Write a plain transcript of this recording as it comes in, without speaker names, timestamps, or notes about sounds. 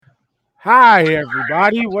Hi,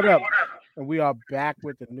 everybody. What up? And we are back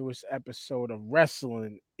with the newest episode of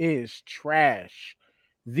Wrestling is Trash,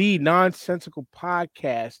 the nonsensical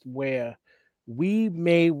podcast where we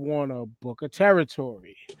may want to book a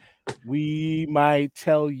territory. We might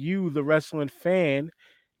tell you, the wrestling fan,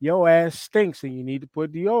 your ass stinks and you need to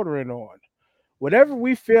put deodorant on. Whatever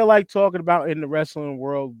we feel like talking about in the wrestling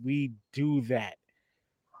world, we do that.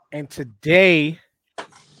 And today,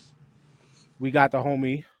 we got the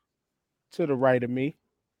homie to the right of me.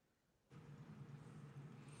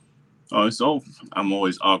 Oh, I'm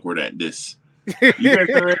always awkward at this. You guys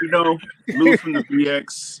already know Lou from the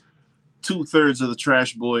BX, 2/3 of the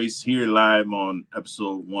Trash Boys here live on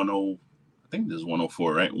episode 10. I think this is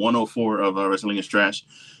 104, right? 104 of Wrestling is Trash.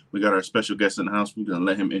 We got our special guest in the house. We're gonna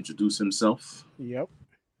let him introduce himself. Yep.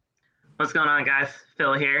 What's going on, guys?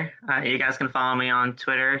 Phil here. You guys can follow me on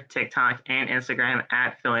Twitter, TikTok, and Instagram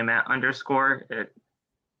at PhillyMatt_.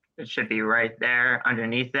 It should be right there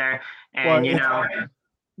underneath there. And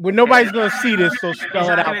well, nobody's gonna see this, so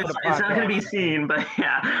spell it out for the podcast. It's not gonna be seen, but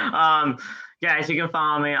yeah. Guys, you can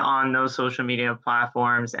follow me on those social media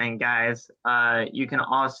platforms. And guys, you can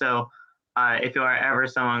also, if you are ever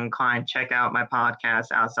so inclined, check out my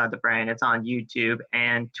podcast, Outside the Brain. It's on YouTube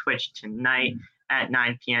and Twitch tonight at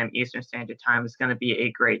 9 p.m. Eastern Standard Time. It's going to be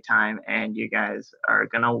a great time, and you guys are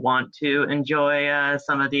going to want to enjoy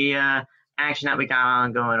some of the action that we got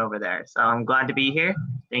on going over there. So I'm glad to be here.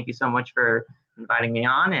 Thank you so much for inviting me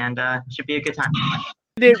on, and it should be a good time.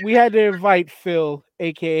 We had to invite Phil,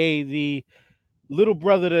 aka the little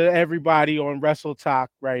brother to everybody on Wrestle Talk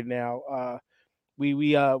right now.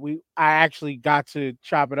 I actually got to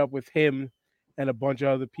chop it up with him and a bunch of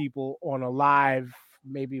other people on a live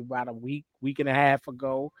maybe about a week and a half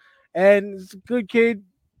ago, and it's a good kid,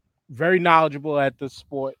 very knowledgeable at the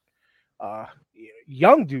sport.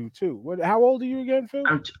 Young dude too. How old are you again, Phil?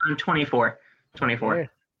 I'm 24. Yeah.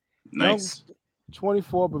 Nice. Young,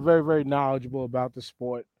 24, but very, very knowledgeable about the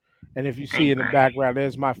sport. And if you see in the background,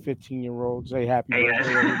 there's my 15-year-old. Say happy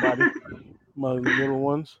birthday, everybody. My little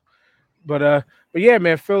ones. But yeah,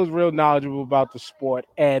 man, Phil's real knowledgeable about the sport.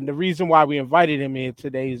 And the reason why we invited him here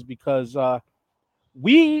today is because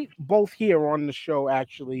we both here on the show,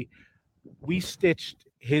 actually, we stitched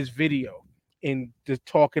his video into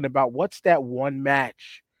talking about what's that one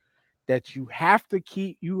match that you have to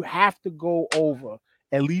go over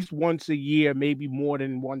at least once a year, maybe more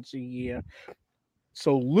than once a year.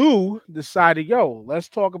 So Lou decided, let's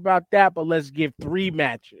talk about that, but let's give 3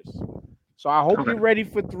 matches. So I hope you're ready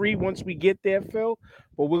for 3 once we get there, Phil.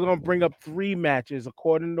 But we're gonna bring up 3 matches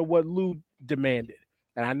according to what Lou demanded.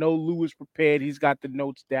 And I know Lou is prepared. He's got the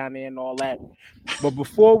notes down there and all that. But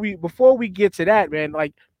before we get to that, man,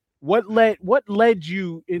 like what led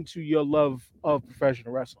you into your love of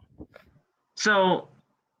professional wrestling? So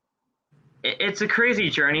it's a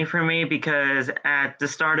crazy journey for me because at the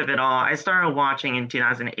start of it all, I started watching in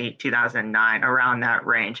 2008, 2009, around that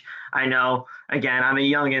range. I know, again, I'm a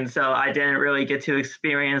youngin', so I didn't really get to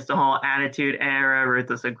experience the whole Attitude Era,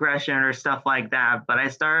 Ruthless Aggression, or stuff like that. But I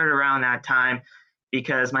started around that time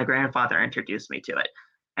because my grandfather introduced me to it.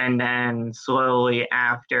 And then slowly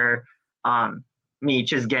after me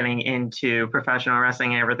just getting into professional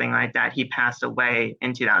wrestling and everything like that, he passed away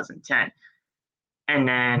in 2010. And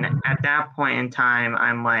then at that point in time,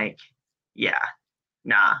 I'm like,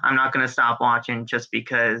 I'm not going to stop watching just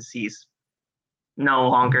because he's no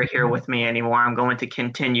longer here with me anymore. I'm going to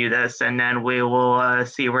continue this, and then we will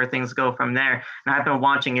see where things go from there. And I've been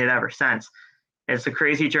watching it ever since. It's a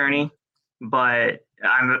crazy journey, but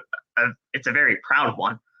it's a very proud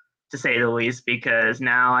one, to say the least, because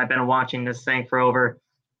now I've been watching this thing for over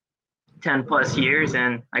 10 plus years,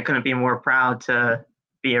 and I couldn't be more proud to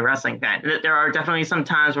be a wrestling fan. There are definitely some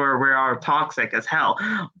times where we are toxic as hell,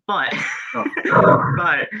 but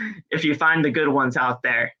but if you find the good ones out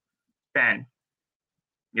there, then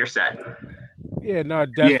you're set. Yeah, no,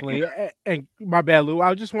 definitely. Yeah. And my bad, Lou.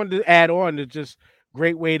 I just wanted to add on to just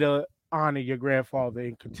great way to honor your grandfather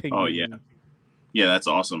and continue. Oh yeah, yeah, that's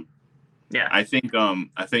awesome. Yeah, I think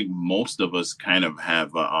most of us kind of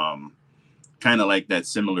have kind of like that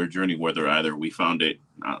similar journey, whether either we found it.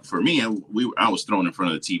 For me, I was thrown in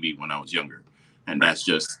front of the TV when I was younger, and that's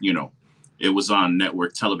just, it was on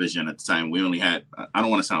network television at the time. We only had, I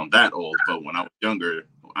don't want to sound that old, but when I was younger,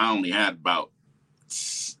 I only had about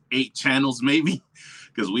 8 channels maybe,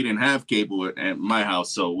 because we didn't have cable at my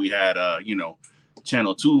house. So we had,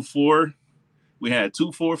 channel 2, 4, we had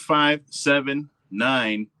 2, 4, 5, 7,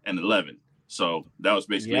 9, and 11. So that was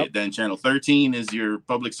basically it. Then channel 13 is your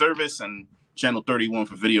public service, and channel 31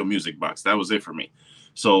 for video music box. That was it for me.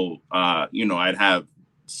 So, I'd have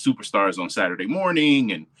Superstars on Saturday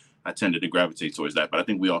morning, and I tended to gravitate towards that. But I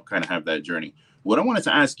think we all kind of have that journey. What I wanted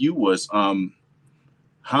to ask you was,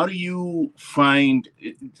 how do you find?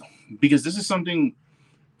 Because this is something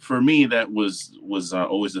for me that was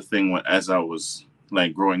always a thing as I was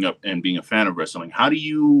like growing up and being a fan of wrestling. How do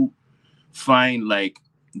you find like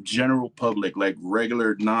general public, like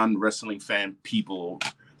regular non-wrestling fan people?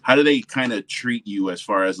 How do they kind of treat you as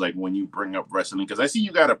far as like when you bring up wrestling? Because I see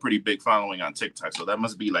you got a pretty big following on TikTok, so that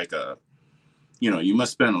must be like you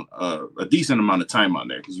must spend a decent amount of time on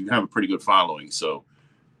there because you have a pretty good following. So,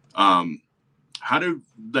 how do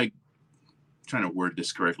like trying to word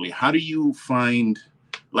this correctly? How do you find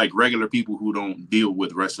like regular people who don't deal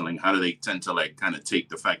with wrestling? How do they tend to like kind of take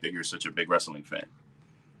the fact that you're such a big wrestling fan?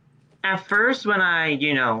 At first, when I,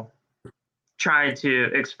 tried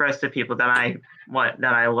to express to people that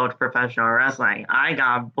I loved professional wrestling, I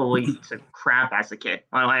got bullied to crap as a kid.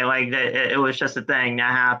 It was just a thing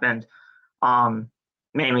that happened,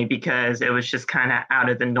 mainly because it was just kind of out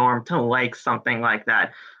of the norm to like something like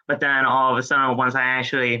that. But then all of a sudden, once I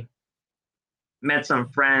actually met some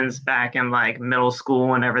friends back in like middle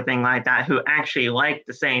school and everything like that who actually liked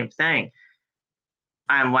the same thing,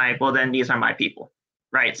 I'm like, well, then these are my people,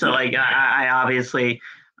 right? So like I obviously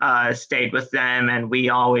stayed with them, and we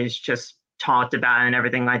always just talked about it and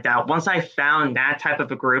everything like that. Once I found that type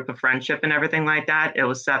of a group of friendship and everything like that, it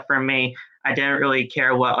was set for me. I didn't really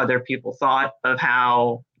care what other people thought of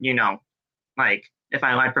how, like if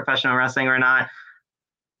I liked professional wrestling or not.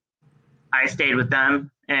 I stayed with them,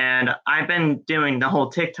 and I've been doing the whole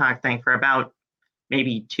TikTok thing for about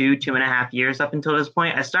maybe 2.5 years up until this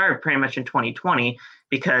point. I started pretty much in 2020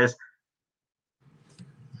 because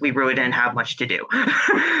we really didn't have much to do.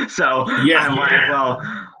 So I'm like, well,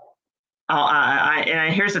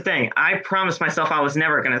 here's the thing. I promised myself I was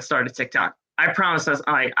never going to start a TikTok. I promised us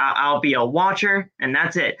I'll be a watcher, and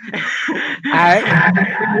that's it.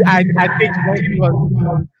 I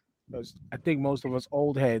think most of us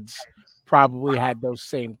old heads probably had those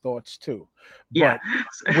same thoughts too. But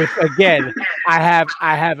again, I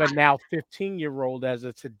have a now 15-year-old as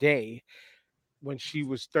of today. When she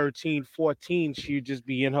was 13, 14, she'd just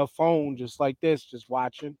be in her phone just like this, just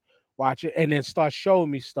watching, and then start showing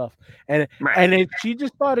me stuff. And then she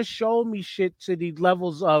just started showing me shit to the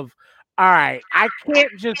levels of, all right, I can't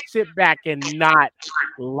just sit back and not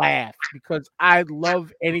laugh because I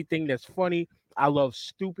love anything that's funny. I love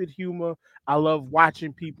stupid humor. I love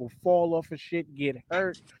watching people fall off of shit, get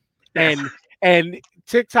hurt. And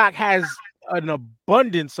TikTok has an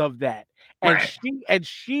abundance of that. And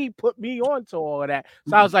she put me on to all of that.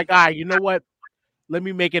 So I was like, all right, you know what? Let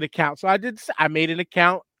me make an account. So I made an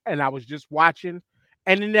account, and I was just watching.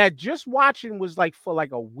 And then that just watching was like for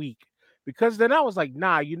like a week. Because then I was like,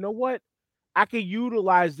 nah, you know what? I could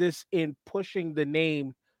utilize this in pushing the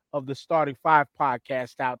name of the Starting Five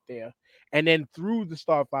podcast out there. And then through the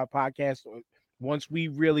Starting Five podcast, once we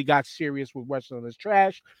really got serious with Wrestling is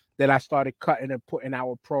Trash, then I started cutting and putting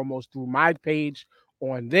our promos through my page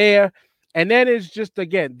on there. And then it's just,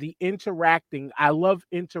 again, the interacting. I love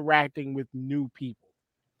interacting with new people.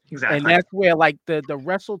 Exactly. And that's where like the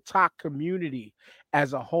Wrestle Talk community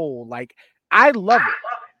as a whole, like I love it.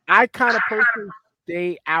 I kind of personally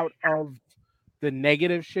stay out of the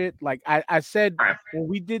negative shit. Like I said when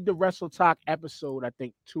we did the Wrestle Talk episode, I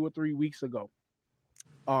think 2 or 3 weeks ago,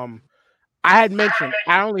 I had mentioned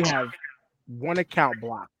I only have one account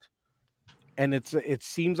blocked, and it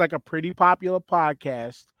seems like a pretty popular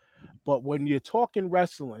podcast. But when you're talking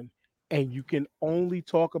wrestling and you can only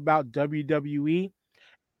talk about WWE,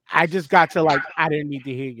 I just got to like, I didn't need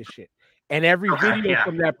to hear your shit. And every video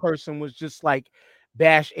from that person was just like,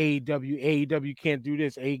 bash AEW. AEW can't do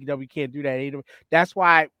this. AEW can't do that. AEW. That's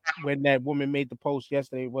why when that woman made the post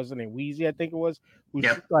yesterday, wasn't it Weezy, I think it was, who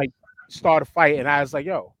like started a fight. And I was like,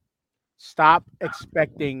 yo, stop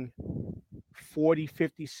expecting 40,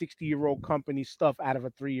 50, 60-year-old company stuff out of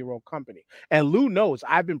a 3-year-old company. And Lou knows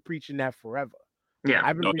I've been preaching that forever.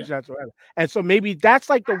 I've been preaching that forever. And so maybe that's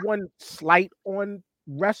like the one slight on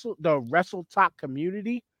the Wrestle Talk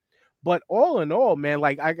community. But all in all, man,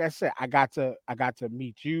 like I said, I got to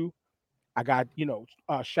meet you. I got,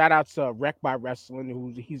 shout out to Wreck by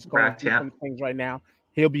Wrestling, he's going through some things right now.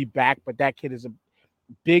 He'll be back, but that kid is a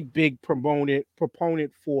big proponent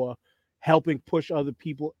for helping push other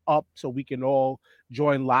people up so we can all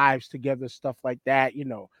join lives together, stuff like that.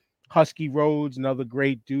 Husky Rhodes, another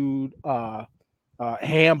great dude.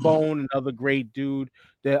 Hambone, another great dude.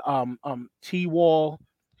 The T-Wall,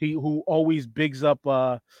 who always bigs up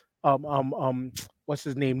what's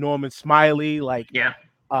his name, Norman Smiley. Like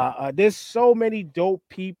there's so many dope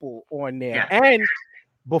people on there. And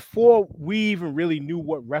before we even really knew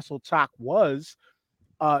what Wrestle Talk was,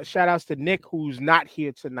 shout outs to Nick, who's not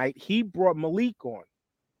here tonight. He brought Malik on.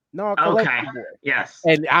 Narcolepsy Okay. Boy. Yes.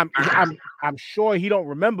 And I'm sure he don't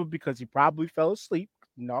remember because he probably fell asleep.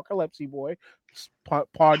 Narcolepsy Boy,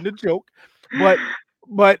 pardon the joke, but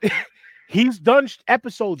he's done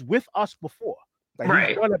episodes with us before. Like Right.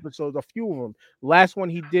 He's done episodes, a few of them. Last one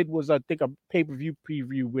he did was I think a pay-per-view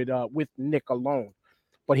preview with Nick alone,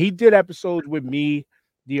 but he did episodes with me,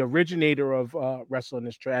 the originator of Wrestling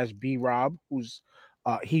is Trash, B Rob, who's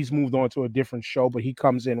he's moved on to a different show, but he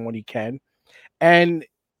comes in when he can. And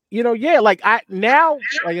yeah, like I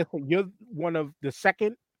said, you're one of the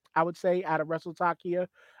second, I would say, out of Wrestle Talk here.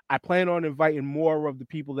 I plan on inviting more of the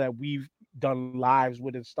people that we've done lives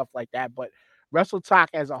with and stuff like that. But Wrestle Talk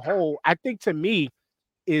as a whole, I think to me,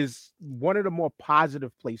 is one of the more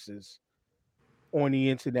positive places on the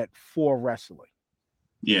internet for wrestling.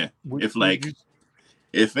 Yeah.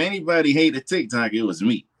 If anybody hated TikTok, it was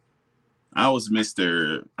me. I was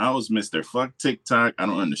Mr. Fuck TikTok. I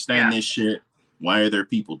don't understand this shit. Why are there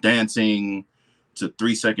people dancing to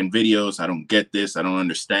 3-second videos? I don't get this. I don't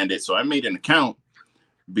understand it. So I made an account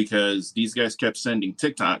because these guys kept sending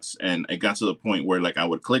TikToks, and it got to the point where like I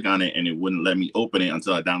would click on it and it wouldn't let me open it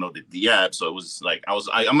until I downloaded the app. So it was like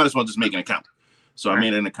I might as well just make an account. So I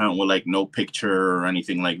made an account with like no picture or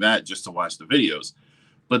anything like that just to watch the videos.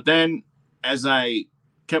 But then as I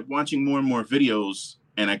kept watching more and more videos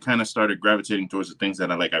and I kind of started gravitating towards the things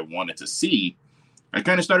that I wanted to see, I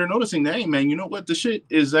kind of started noticing that, hey man, you know what? The shit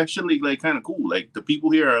is actually like kind of cool. Like the people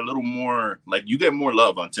here are a little more like, you get more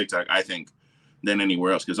love on TikTok, I think, than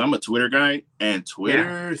anywhere else. Cause I'm a Twitter guy and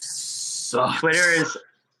Twitter sucks.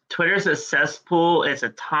 Twitter's a cesspool. It's a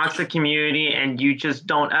toxic community, and you just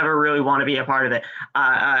don't ever really want to be a part of it.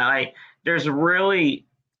 Like there's really,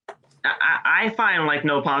 I find like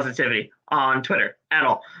no positivity on Twitter at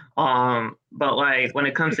all. But like when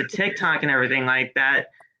it comes to TikTok and everything like that,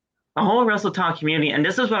 the whole Wrestle Talk community, and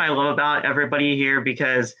this is what I love about everybody here,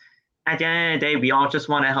 because at the end of the day, we all just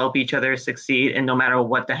want to help each other succeed, and no matter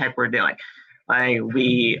what the heck we're doing. Like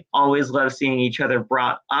we always love seeing each other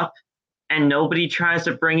brought up, and nobody tries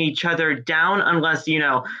to bring each other down unless,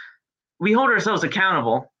 we hold ourselves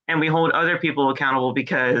accountable and we hold other people accountable,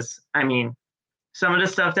 because, I mean, some of the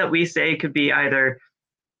stuff that we say could be either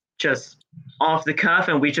just off the cuff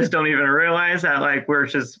and we just don't even realize that like we're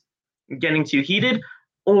just getting too heated,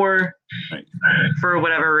 or for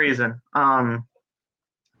whatever reason.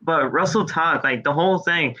 But Wrestle Talk, like the whole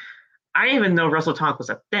thing, I didn't even know Wrestle Talk was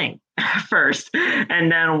a thing at first.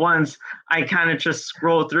 And then once I kind of just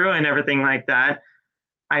scrolled through and everything like that,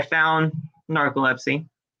 I found Narcolepsy.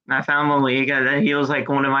 I found Malik, and he was like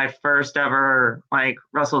one of my first ever like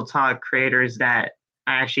Wrestle Talk creators that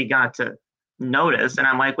I actually got to notice. And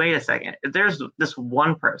I'm like, wait a second, if there's this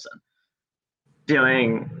one person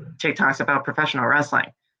doing TikToks about professional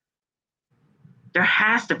wrestling, there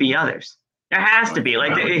has to be others. There has to be.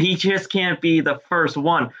 Like, he just can't be the first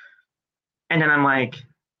one. And then I'm like,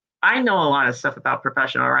 I know a lot of stuff about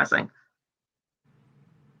professional wrestling.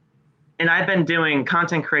 And I've been doing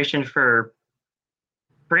content creation for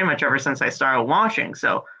pretty much ever since I started watching.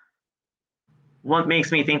 So what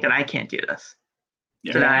makes me think that I can't do this?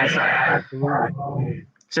 Yeah.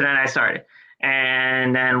 So then I started.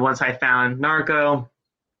 And then once I found Narco,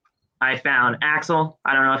 I found Axel.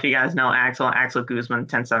 I don't know if you guys know Axel Guzman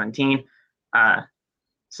 1017.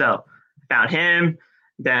 So I found him.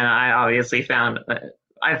 Then I obviously found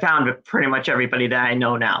pretty much everybody that I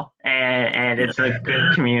know now. And it's a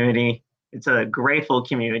good community. It's a grateful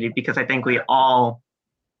community, because I think we all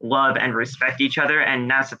love and respect each other. And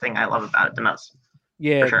that's the thing I love about it the most.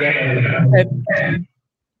 Yeah, sure. And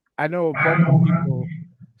I know a bunch of people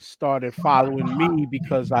started following me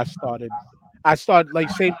because I started like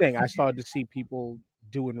same thing. I started to see people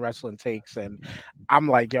doing wrestling takes, and I'm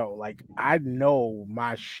like, yo, like I know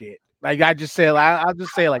my shit. Like I'll just say it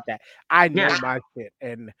like that. I know my shit,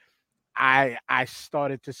 and I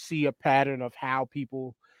started to see a pattern of how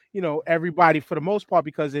people, everybody for the most part,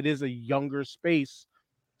 because it is a younger space.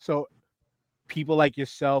 So people like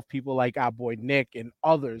yourself, people like our boy Nick and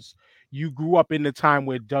others, you grew up in the time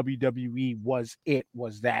where WWE was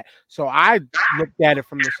that. So I looked at it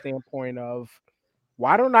from the standpoint of,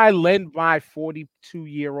 why don't I lend my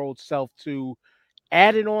 42-year-old self to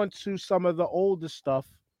adding on to some of the older stuff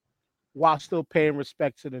while still paying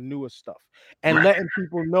respect to the newer stuff, and letting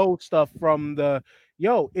people know stuff from the,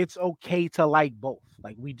 it's okay to like both.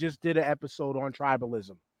 Like we just did an episode on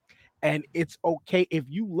tribalism, and it's okay if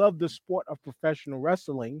you love the sport of professional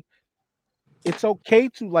wrestling. It's okay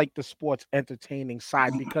to like the sports entertaining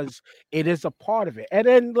side, because it is a part of it. And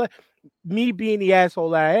then me being the asshole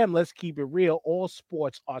that I am, let's keep it real. All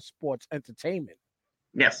sports are sports entertainment.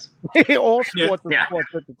 Yes. All sports are Yeah. sports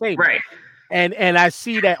entertainment. Right. And I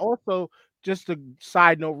see that also. Just a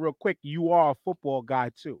side note, real quick, you are a football guy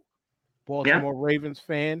too, Baltimore Ravens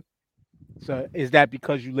fan. So is that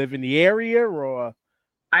because you live in the area, or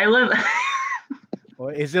I live.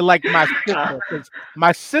 or is it like my sister? 'Cause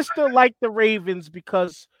my sister liked the Ravens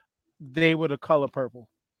because they were the color purple.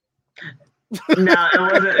 No,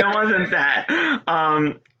 it wasn't that.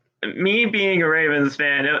 Me being a Ravens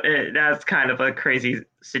fan, that's kind of a crazy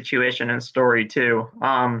situation and story too.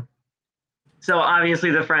 So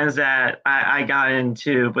obviously the friends that I got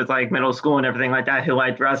into with like middle school and everything like that, who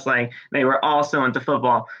liked wrestling, they were also into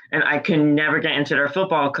football, and I could never get into their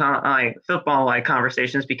football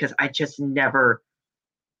conversations because I just never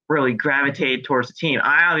really gravitated towards the team.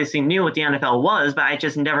 I obviously knew what the NFL was, but I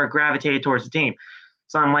just never gravitated towards the team.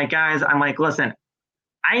 So I'm like, guys, listen,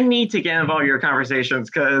 I need to get involved in your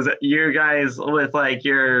conversations because you guys with like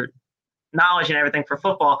your knowledge and everything for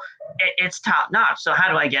football, it's top notch. So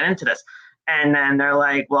how do I get into this? And then they're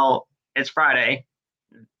like, well, it's Friday.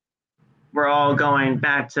 We're all going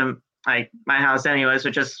back to like my house anyway. So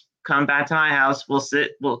just come back to my house.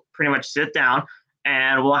 We'll pretty much sit down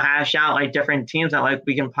and we'll hash out like different teams that like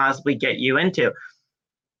we can possibly get you into.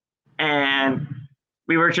 And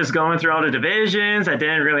we were just going through all the divisions. I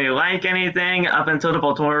didn't really like anything up until the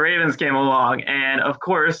Baltimore Ravens came along. And of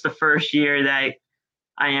course, the first year that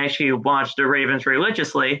I actually watched the Ravens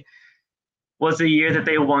religiously was the year that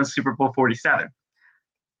they won Super Bowl 47.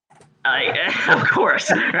 Of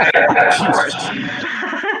course, right? Of course.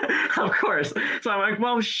 Of course. So I'm like,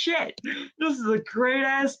 well, shit, this is a great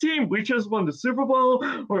ass team. We just won the Super Bowl.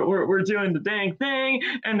 We're doing the dang thing.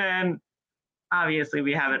 And then obviously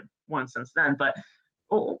we haven't won since then, but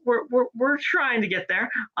we're trying to get there.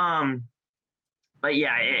 But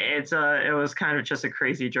yeah, it was kind of just a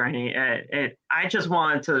crazy journey. I just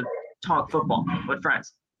wanted to talk football with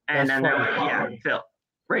friends. And then they're like, yeah, Phil,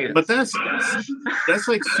 Ravens. But that's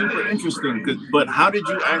like super interesting. But how did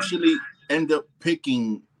you actually end up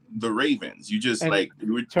picking the Ravens? You just like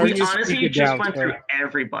we honestly just went through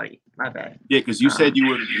everybody. My bad. Yeah, because you said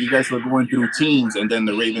you guys were going through teams, and then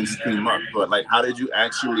the Ravens came up. But like, how did you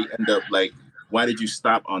actually end up like? Why did you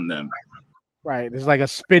stop on them? Right, it's like a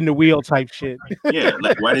spin the wheel type shit. Yeah,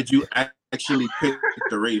 like why did you actually pick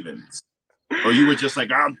the Ravens, or you were just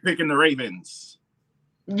like, I'm picking the Ravens?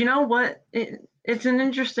 You know what? It's an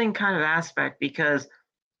interesting kind of aspect because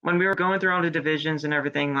when we were going through all the divisions and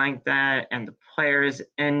everything like that, and the players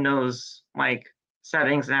in those like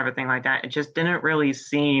settings and everything like that, it just didn't really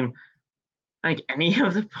seem like any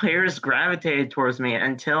of the players gravitated towards me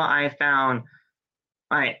until I found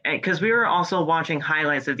because we were also watching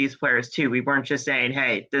highlights of these players too. We weren't just saying,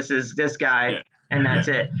 hey, this is this guy and that's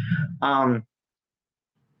it.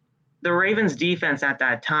 The Ravens defense at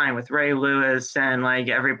that time with Ray Lewis and like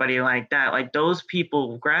everybody like that, like those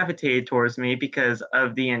people gravitated towards me because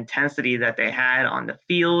of the intensity that they had on the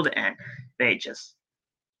field, and they just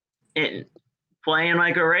playing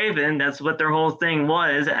like a Raven. That's what their whole thing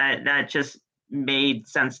was. That just made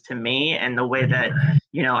sense to me, and the way that I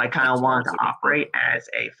kind of wanted to operate as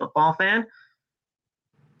a football fan.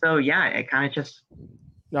 So yeah, it kind of just.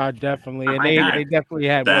 No, definitely, and they definitely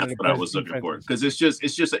had. That's what I was looking for, because it's just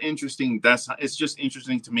an interesting. It's just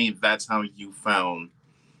interesting to me. That's how you found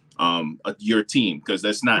your team, because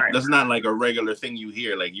that's not like a regular thing you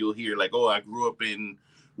hear. Like you'll hear like, oh, I grew up in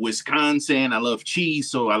Wisconsin, I love cheese,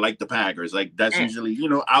 so I like the Packers. Like that's usually,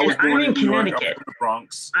 I was born in New York, I'm from the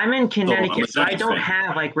Bronx. I'm in Connecticut, so I don't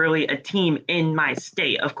have like really a team in my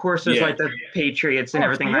state. Of course, there's like the Patriots and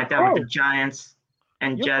everything like that with the Giants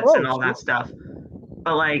and Jets and all that stuff.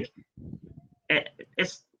 But like,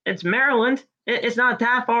 it's Maryland. It's not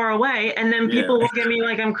that far away, and then people look at me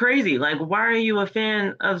like I'm crazy. Like, why are you a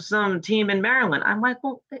fan of some team in Maryland? I'm like,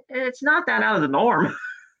 well, it's not that out of the norm.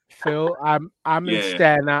 Phil, I'm in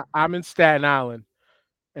Staten Island,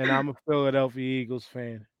 and I'm a Philadelphia Eagles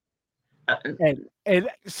fan. And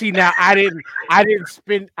see, now I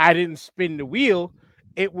didn't spin the wheel.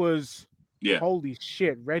 It was holy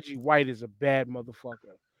shit. Reggie White is a bad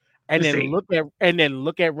motherfucker. And then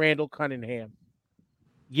look at Randall Cunningham.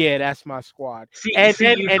 Yeah, that's my squad. But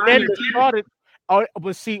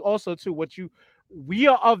see also too we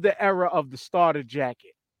are of the era of the starter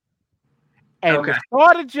jacket. And the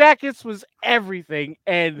starter jackets was everything.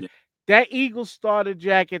 And that Eagles starter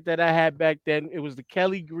jacket that I had back then, it was the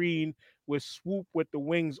Kelly Green with swoop with the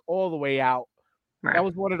wings all the way out. Right. That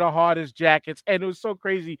was one of the hardest jackets. And it was so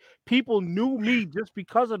crazy. People knew me just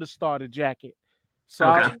because of the starter jacket.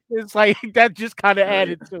 So it's like that just kind of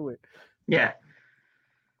added to it. Yeah.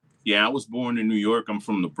 Yeah, I was born in New York. I'm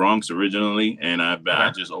from the Bronx originally, and I've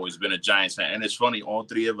just always been a Giants fan. And it's funny, all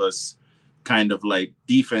three of us kind of like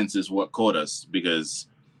defense is what caught us because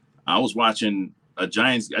I was watching a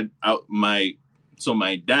Giants.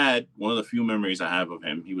 My dad, one of the few memories I have of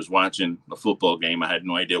him, he was watching a football game. I had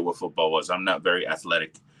no idea what football was. I'm not very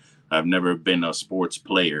athletic. I've never been a sports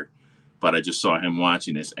player, but I just saw him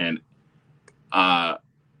watching this, and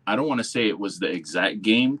I don't want to say it was the exact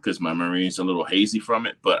game because my memory is a little hazy from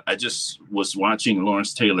it, but I just was watching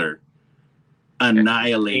Lawrence Taylor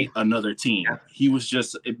annihilate another team. Yeah. He was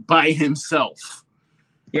just by himself.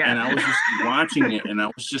 Yeah. And I was just watching it, and I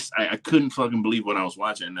couldn't fucking believe what I was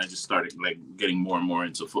watching. And I just started like getting more and more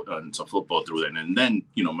into football through it. And then,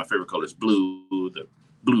 my favorite color is blue, the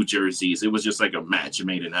blue jerseys. It was just like a match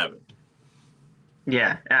made in heaven.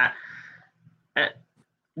 Yeah.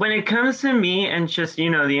 When it comes to me and just,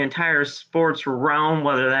 the entire sports realm,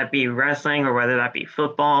 whether that be wrestling or whether that be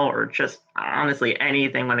football or just honestly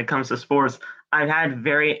anything when it comes to sports, I've had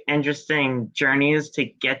very interesting journeys to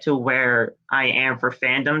get to where I am for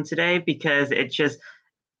fandom today because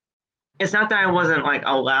it's not that I wasn't like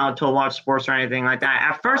allowed to watch sports or anything like that.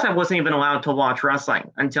 At first, I wasn't even allowed to watch wrestling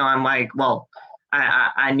until I'm like, well,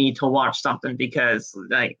 I need to watch something because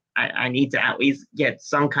like I need to at least get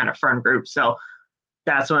some kind of friend group. So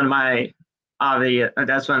that's when my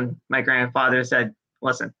grandfather said,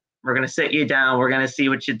 listen, we're going to sit you down. We're going to see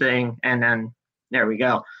what you think. And then there we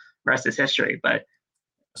go. Rest is history. But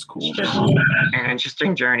that's cool. It's just an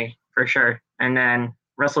interesting journey for sure. And then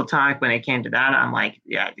Wrestle Talk, when it came to that, I'm like,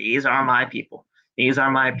 yeah, these are my people. These are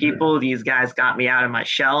my people. These guys got me out of my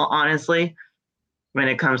shell, honestly, when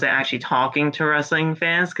it comes to actually talking to wrestling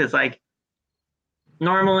fans. Because like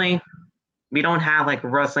normally we don't have like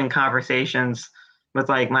wrestling conversations with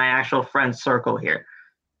like my actual friend circle here.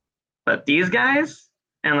 But these guys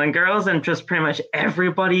and the girls and just pretty much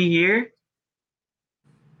everybody here,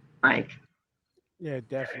 like, yeah,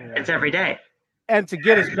 definitely. It's every day. And to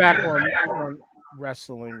get us back on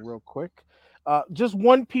wrestling real quick, just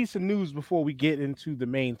one piece of news before we get into the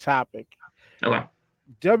main topic. Okay.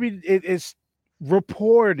 It is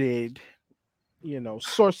reported,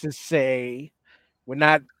 sources say, we're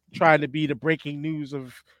not trying to be the breaking news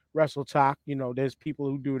of Wrestle Talk, there's people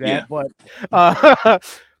who do that, but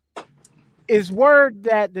it's word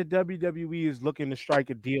that the WWE is looking to strike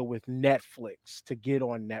a deal with Netflix to get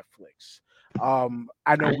on Netflix.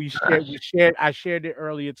 I know I shared it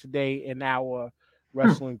earlier today in our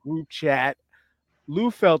wrestling group chat.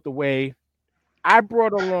 Lou felt the way. I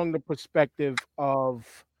brought along the perspective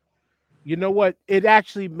of, you know what, it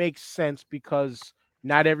actually makes sense because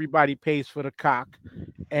not everybody pays for the cock,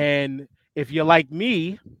 and if you're like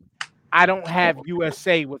me, I don't have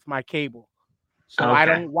USA with my cable. So I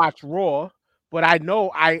don't watch Raw, but I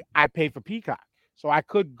know I pay for Peacock. So I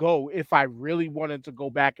could go if I really wanted to go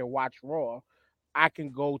back and watch Raw. I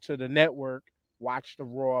can go to the network, watch the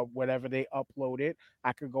Raw, whatever they upload it.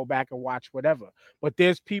 I could go back and watch whatever. But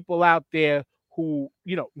there's people out there who,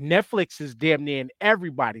 Netflix is damn near in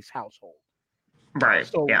everybody's household. Right.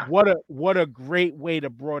 So yeah. What a great way to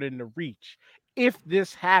broaden the reach if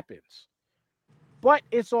this happens. But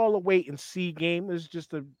it's all a wait and see game. It's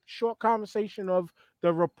just a short conversation of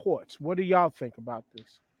the reports. What do y'all think about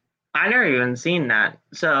this? I never even seen that.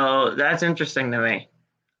 So that's interesting to me.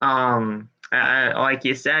 Like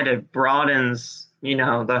you said, it broadens,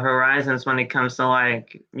 the horizons when it comes to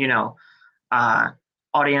like,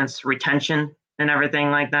 audience retention and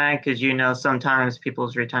everything like that. Because, sometimes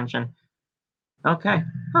people's retention. Okay.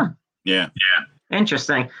 Huh. Yeah.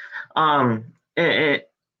 Interesting.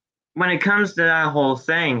 When it comes to that whole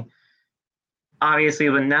thing, obviously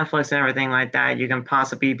with Netflix and everything like that, you can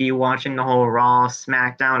possibly be watching the whole Raw,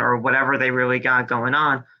 SmackDown, or whatever they really got going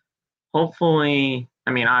on. Hopefully,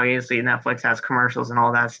 obviously Netflix has commercials and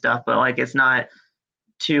all that stuff, but like it's not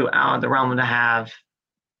too out of the realm to have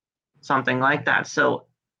something like that. So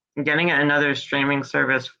getting another streaming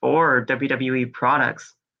service for WWE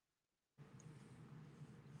products,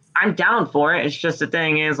 I'm down for it. It's just the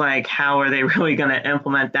thing is like, how are they really going to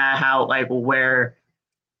implement that? How, like, where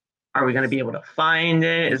are we going to be able to find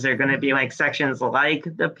it? Is there going to be like sections like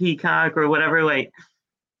the Peacock or whatever? Like,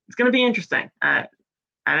 it's going to be interesting. I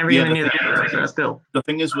never even knew that. So that's cool. The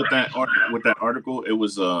thing is with that article, it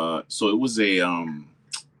was a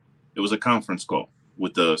conference call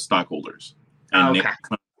with the stockholders, and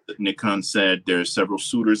Nick Khan said there's several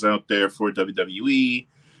suitors out there for WWE.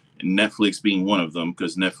 Netflix being one of them,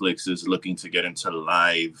 because Netflix is looking to get into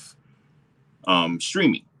live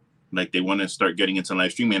streaming. Like they want to start getting into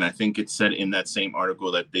live streaming. And I think it said in that same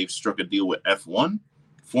article that they've struck a deal with F1,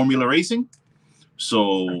 Formula Racing.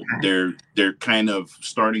 So they're kind of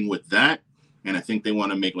starting with that, and I think they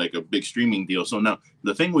want to make like a big streaming deal. So now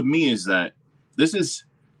the thing with me is that this is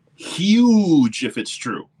huge if it's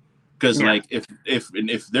true, because like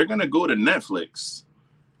if they're gonna go to Netflix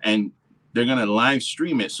and they're gonna live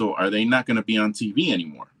stream it, so are they not gonna be on TV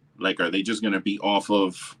anymore? Like, are they just gonna be off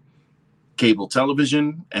of cable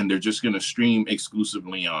television and they're just gonna stream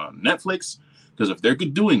exclusively on Netflix? Because if they're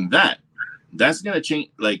doing that, that's gonna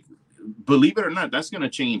change. Like, believe it or not, that's gonna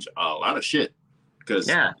change a lot of shit. Because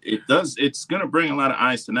it does. It's gonna bring a lot of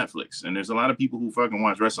eyes to Netflix, and there's a lot of people who fucking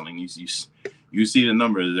watch wrestling. You see the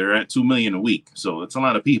numbers; they're at 2 million a week, so it's a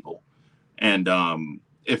lot of people. And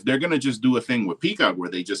if they're gonna just do a thing with Peacock where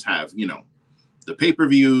they just have, you know, the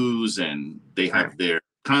pay-per-views and they have their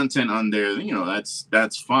content on there, you know,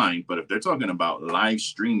 that's fine. But if they're talking about live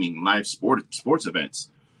streaming, live sports events,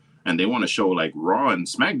 and they want to show like Raw and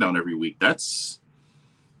SmackDown every week, that's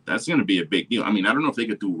going to be a big deal. I mean, I don't know if they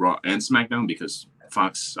could do Raw and SmackDown because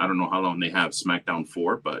Fox, I don't know how long they have SmackDown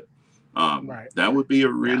for, but that would be a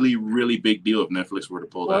really, really big deal if Netflix were to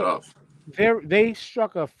pull that off. They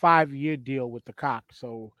struck a 5-year deal with the Cock,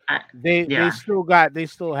 so they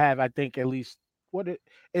still have, I think, at least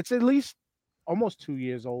it's at least almost 2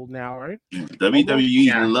 years old now, right?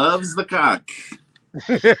 WWE loves the Cock.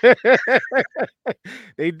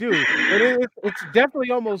 They do. It's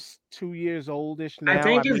definitely almost 2 years oldish now. I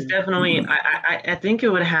think it's definitely. I think it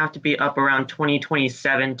would have to be up around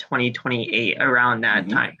 2027, 2028, around that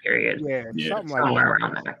time period. Yeah, somewhere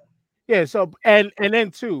around that. Yeah. So and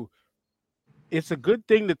then too, it's a good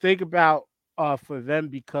thing to think about for them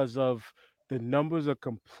because of the numbers of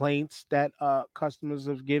complaints that customers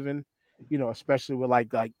have given. You know, especially with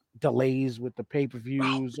like delays with the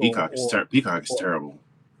pay-per-views. Peacock is terrible.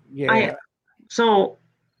 Yeah. So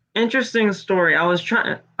interesting story.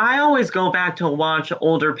 I always go back to watch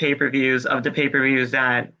older pay-per-views of the pay-per-views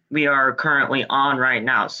that we are currently on right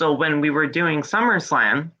now. So when we were doing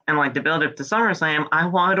SummerSlam and like the build up to SummerSlam, I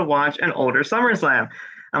wanted to watch an older SummerSlam.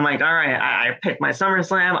 I'm like, all right, I picked my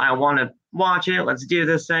SummerSlam. I want to watch it. Let's do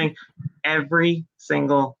this thing. Every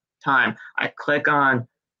single time I click on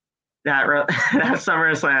that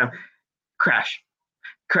SummerSlam, crash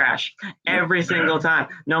every single time,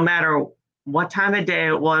 no matter what time of day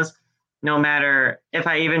it was, no matter if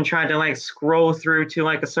I even tried to like scroll through to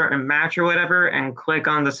like a certain match or whatever and click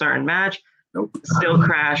on the certain match. Nope. Still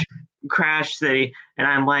crash city. And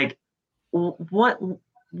I'm like, what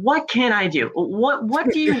can I do? What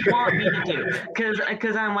do you want me to do?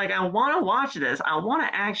 Because I'm like, I want to watch this. I want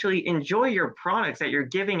to actually enjoy your products that you're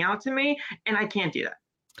giving out to me, and I can't do that.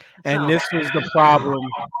 And this was the problem.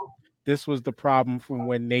 This was the problem from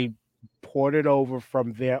when they ported over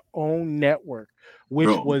from their own network, which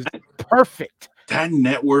was perfect. That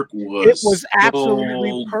network was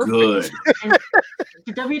absolutely perfect. Good.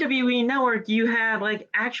 The WWE network, you have like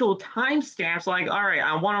actual timestamps. Like, all right,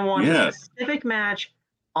 I want to watch a specific match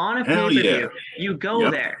on a pay-per-view. Yeah. You go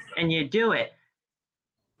there and you do it.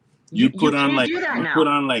 You put on like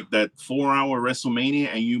that 4-hour WrestleMania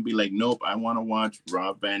and you be like, nope, I want to watch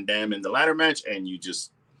Rob Van Dam in the ladder match, and you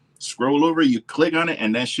just scroll over, you click on it,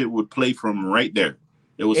 and that shit would play from right there.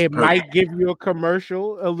 It might give you a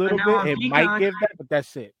commercial a little bit. It might give that, but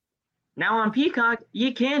that's it. Now on Peacock,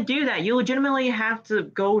 you can't do that. You legitimately have to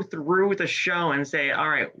go through the show and say, all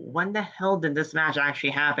right, when the hell did this match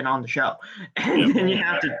actually happen on the show? And then you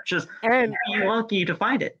have to just be lucky to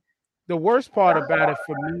find it. The worst part about it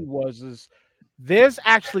for me was there's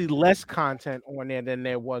actually less content on there than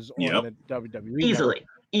there was on the WWE. Easily.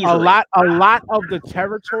 A lot of the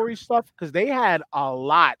territory stuff, because they had a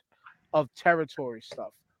lot of territory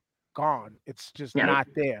stuff gone. It's just not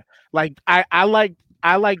there. Like I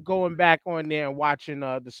like going back on there and watching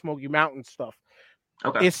the Smoky Mountain stuff.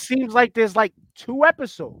 Okay. It seems like there's like 2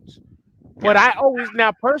 episodes. But I always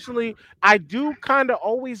personally, I do kind of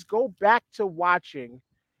always go back to watching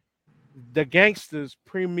the Gangsters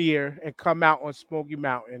premiere and come out on Smoky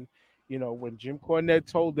Mountain, you know, when Jim Cornette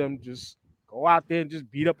told them just go out there and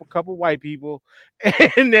just beat up a couple white people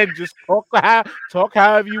and then just talk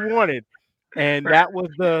however you wanted. And that was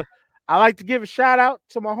I like to give a shout out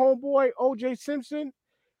to my homeboy OJ Simpson.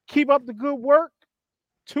 Keep up the good work.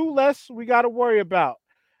 2 less we got to worry about.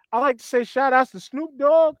 I like to say shout outs to Snoop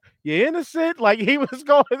Dogg. You're innocent. Like he was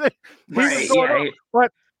going on.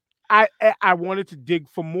 But I wanted to dig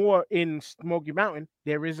for more in Smoky Mountain.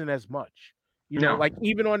 There isn't as much. You know, like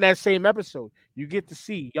even on that same episode, you get to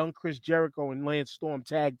see young Chris Jericho and Lance Storm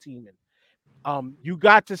tag teaming. You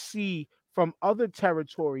got to see from other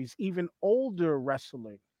territories, even older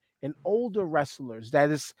wrestling. and older wrestlers that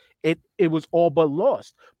is it was all but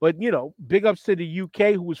lost. But big ups to the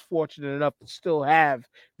UK who was fortunate enough to still have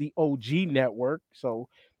the OG network. So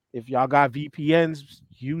if y'all got VPNs,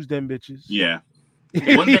 use them bitches. Yeah.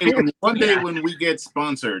 One day when we get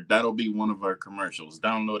sponsored, that'll be one of our commercials.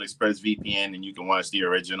 Download ExpressVPN and you can watch the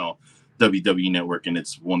original WWE network in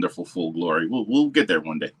its wonderful full glory. We'll get there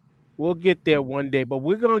one day. We'll get there one day, but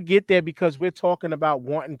we're going to get there because we're talking about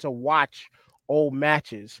wanting to watch old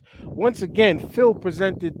matches. Once again, Phil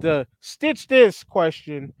presented the Stitch This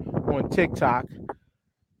question on TikTok.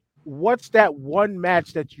 What's that one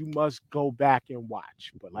match that you must go back and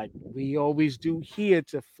watch? But like we always do here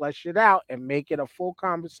to flesh it out and make it a full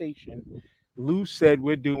conversation, Lou said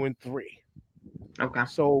we're doing 3. Okay.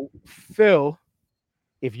 So, Phil,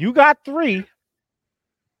 if you got 3,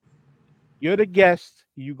 you're the guest.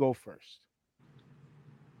 You go first.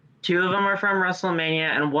 2 of them are from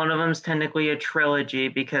WrestleMania, and one of them is technically a trilogy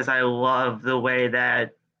because I love the way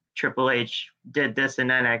that Triple H did this in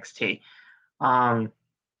NXT. The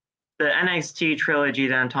NXT trilogy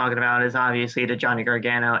that I'm talking about is obviously the Johnny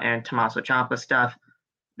Gargano and Tommaso Ciampa stuff.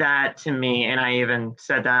 That, to me, and I even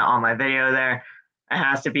said that on my video there, it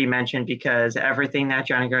has to be mentioned because everything that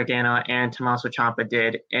Johnny Gargano and Tommaso Ciampa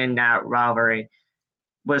did in that rivalry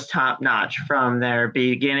was top notch, from their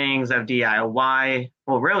beginnings of DIY.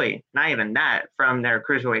 Well, really, not even that. From their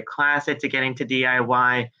Cruiserweight Classic to getting to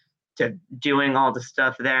DIY to doing all the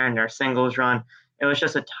stuff there in their singles run. It was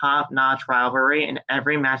just a top notch rivalry, and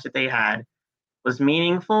every match that they had was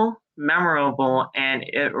meaningful, memorable, and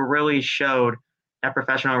it really showed that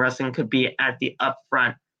professional wrestling could be at the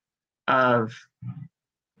upfront of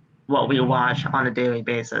what we watch on a daily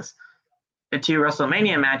basis. The 2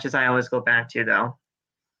 WrestleMania matches I always go back to, though,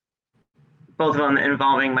 both of them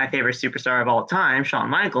involving my favorite superstar of all time, Shawn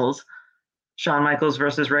Michaels. Shawn Michaels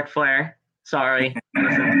versus Ric Flair. Sorry.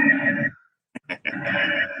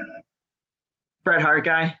 Bret Hart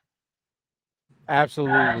guy.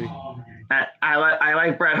 Absolutely. I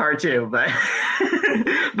like Bret Hart too, but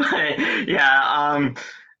yeah,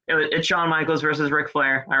 it's Shawn Michaels versus Ric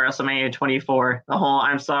Flair at WrestleMania 24. The whole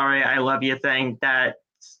 "I'm sorry, I love you" thing, that's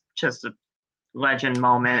just a legend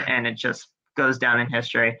moment, and it just goes down in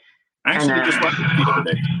history. I actually just watched it the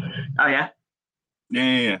other day. Oh yeah?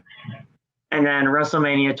 Yeah. And then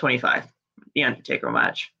WrestleMania 25, the Undertaker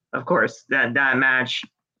match. Of course, that match,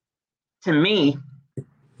 to me,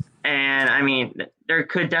 and I mean, there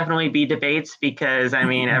could definitely be debates because, I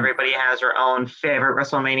mean, everybody has their own favorite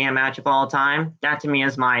WrestleMania match of all time. That, to me,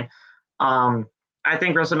 is mine. I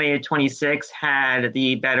think WrestleMania 26 had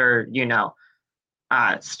the better,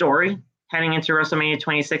 story heading into WrestleMania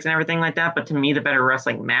 26 and everything like that. But to me, the better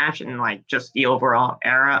wrestling match and like just the overall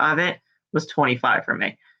era of it was 25 for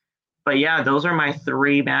me. But yeah, those are my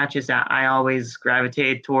 3 matches that I always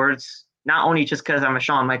gravitate towards, not only just because I'm a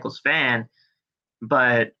Shawn Michaels fan,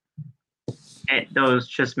 but those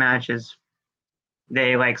just matches,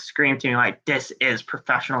 they like scream to me like, this is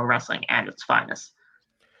professional wrestling at its finest.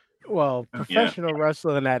 Well, professional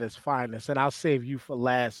wrestling at its finest, and I'll save you for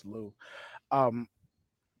last, Lou.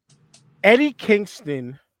 Eddie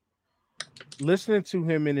Kingston, listening to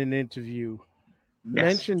him in an interview,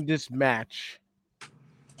 mentioned this match,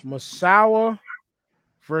 Misawa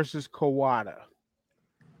versus Kawada.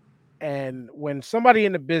 And when somebody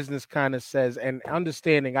in the business kind of says, and I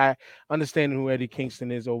understand who Eddie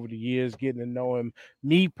Kingston is over the years, getting to know him.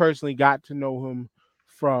 Me personally got to know him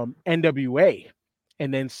from NWA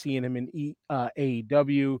and then seeing him in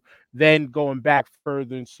AEW, then going back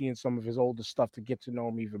further and seeing some of his older stuff to get to know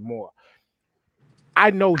him even more. I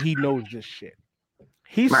know he knows this shit.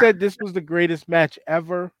 He said this was the greatest match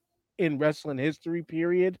ever in wrestling history,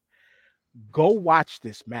 period. Go watch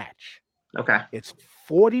this match. Okay. It's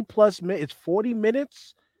 40 plus minutes. It's 40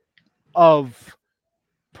 minutes of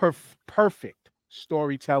perfect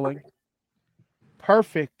storytelling,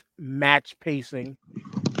 perfect match pacing.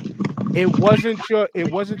 It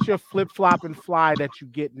wasn't your flip flop and fly that you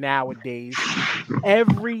get nowadays.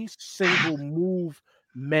 Every single move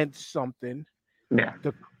meant something. Yeah.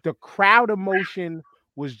 The crowd emotion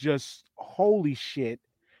was just holy shit.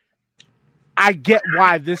 I get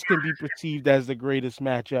why this can be perceived as the greatest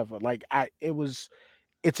match ever. Like I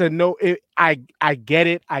get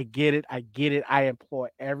it. I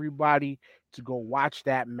implore everybody to go watch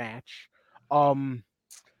that match.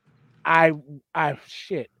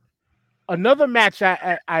 Another match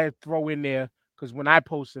I throw in there because when I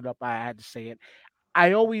posted up, I had to say it.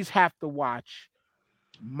 I always have to watch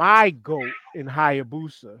my GOAT in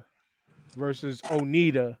Hayabusa versus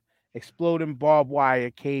Onita exploding barbed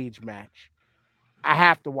wire cage match. I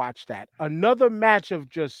have to watch that. Another match of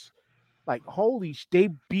just like they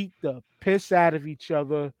beat the piss out of each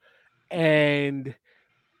other, and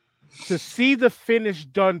to see the finish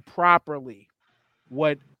done properly,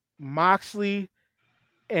 what Moxley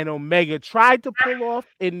and Omega tried to pull off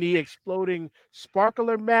in the exploding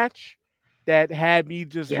sparkler match that had me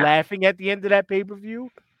just laughing at the end of that pay-per-view.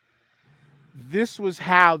 This is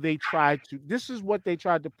what they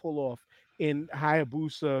tried to pull off in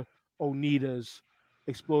Hayabusa Onita's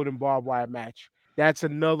exploding barbed wire match. That's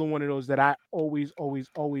another one of those that I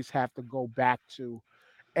always have to go back to.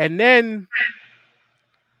 And then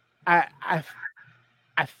I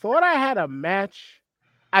thought I had a match.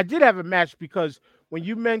 I did have a match because when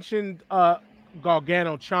you mentioned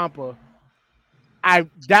Gargano Ciampa,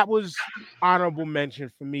 that was honorable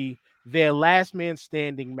mention for me. Their last man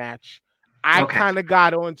standing match. I kind of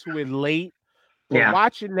got onto it late, but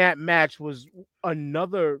watching that match was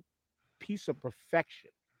another piece of perfection.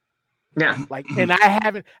 Yeah. Like, and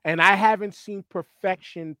I haven't seen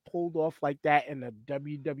perfection pulled off like that in a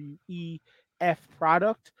WWE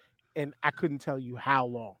product, and I couldn't tell you how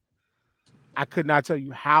long. I could not tell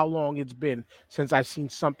you how long it's been since I've seen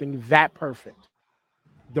something that perfect.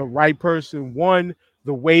 The right person won.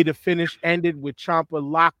 The way the finish ended with Ciampa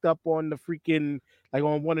locked up on the freaking, like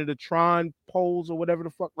on one of the Tron poles or whatever the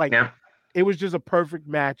fuck. Like, it was just a perfect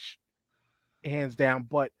match, hands down.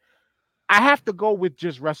 But I have to go with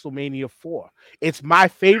just WrestleMania 4. It's my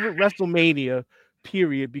favorite WrestleMania,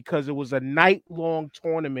 period, because it was a night-long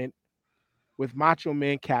tournament with Macho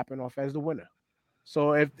Man capping off as the winner.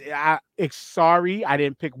 So sorry, I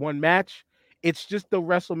didn't pick one match. It's just the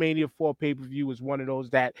WrestleMania 4 pay-per-view is one of those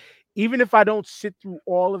that even if I don't sit through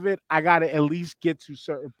all of it, I got to at least get to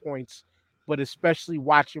certain points. But especially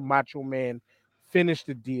watching Macho Man finish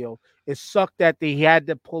the deal, it sucked that they had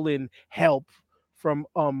to pull in help from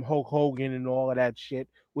Hulk Hogan and all of that shit,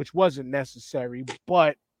 which wasn't necessary.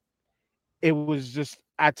 But it was just,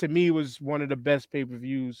 to me, it was one of the best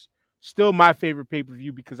pay-per-views. Still my favorite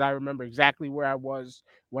pay-per-view because I remember exactly where I was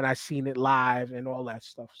when I seen it live and all that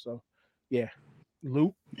stuff. So, yeah.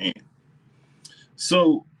 Luke? Yeah.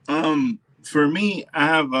 So, for me,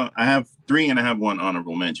 I have 3 and I have 1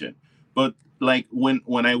 honorable mention. But like when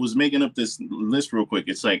I was making up this list real quick,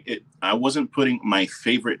 it's like I wasn't putting my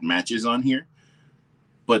favorite matches on here.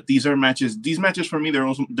 But these matches for me,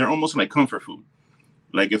 they're almost like comfort food.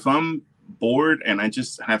 Like if I'm bored and I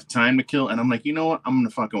just have time to kill and I'm like, you know what, I'm gonna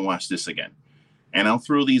fucking watch this again, and I'll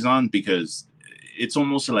throw these on because it's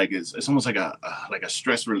almost like a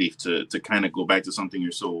stress relief to kind of go back to something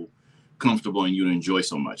you're so comfortable and you enjoy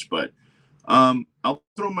so much. But I'll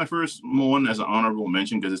throw my first one as an honorable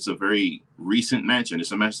mention because it's a very recent match, and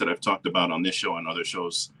it's a match that I've talked about on this show and other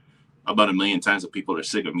shows about a million times, that people are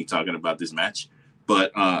sick of me talking about this match.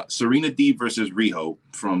 But Serena Deeb versus Riho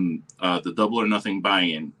from the Double or Nothing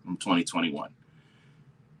buy-in from 2021.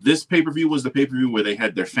 This pay-per-view was the pay-per-view where they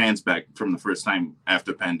had their fans back from the first time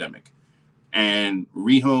after pandemic. And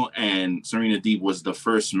Riho and Serena Deeb was the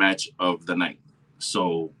first match of the night.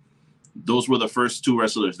 So those were the first 2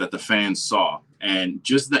 wrestlers that the fans saw. And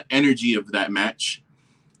just the energy of that match,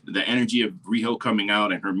 the energy of Riho coming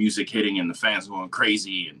out and her music hitting and the fans going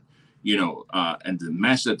crazy, and and the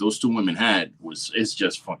match that those 2 women had it's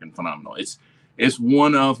just fucking phenomenal. It's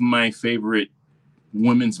one of my favorite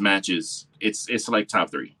women's matches. It's like top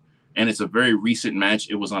 3, and it's a very recent match.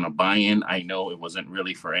 It was on a buy-in. I know it wasn't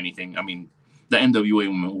really for anything. I mean, the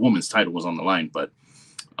NWA women's title was on the line, but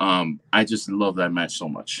I just love that match so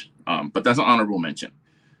much. But that's an honorable mention.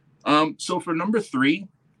 So for number 3,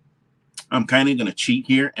 I'm kind of gonna cheat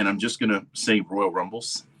here, and I'm just gonna say Royal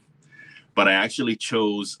Rumbles. But I actually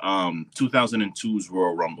chose 2002's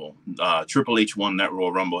Royal Rumble. Triple H won that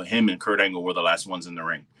Royal Rumble. Him and Kurt Angle were the last ones in the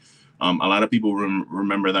ring. A lot of people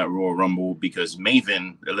remember that Royal Rumble because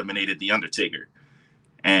Maven eliminated The Undertaker.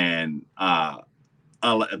 And a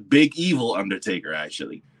big evil Undertaker,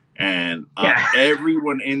 actually. And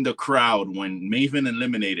everyone in the crowd, when Maven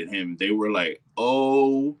eliminated him, they were like,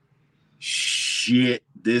 oh, shit,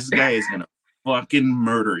 this guy is going to fucking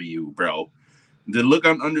murder you, bro. The look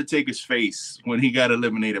on Undertaker's face when he got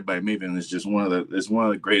eliminated by Maven is just one of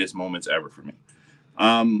the greatest moments ever for me.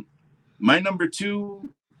 My number 2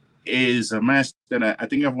 is a match that I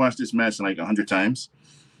think I've watched this match like 100 times,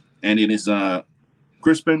 and it is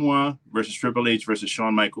Chris Benoit versus Triple H versus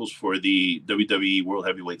Shawn Michaels for the WWE World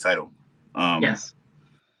Heavyweight title. Yes.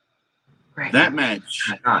 Right. That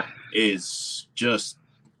match is just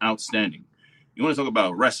outstanding. You want to talk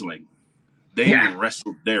about wrestling? They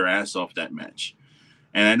wrestled their ass off that match.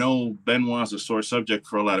 And I know Benoit's a sore subject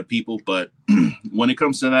for a lot of people, but when it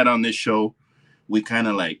comes to that on this show, we kind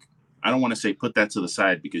of I don't want to say put that to the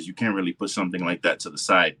side because you can't really put something like that to the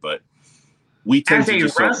side, but we tend as to a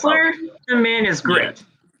just wrestler, the man is great.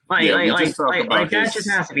 Like that just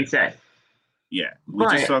has to be said. Yeah, we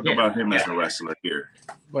just talk about him as a wrestler here.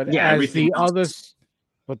 But as the others,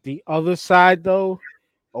 but the other side though,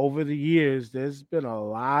 over the years, there's been a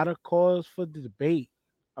lot of cause for debate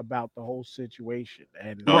about the whole situation.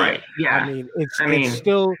 And I mean,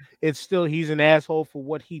 it's still he's an asshole for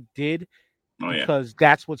what he did because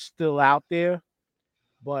that's what's still out there.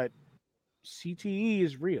 But CTE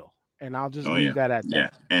is real, and I'll just leave that at that. Yeah,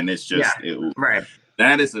 and it's just right.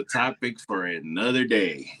 That is a topic for another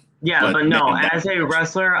day. Yeah, but no, as a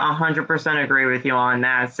wrestler, 100% agree with you on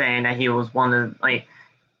that, saying that he was one of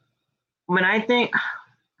when I think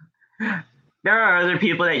there are other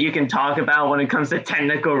people that you can talk about when it comes to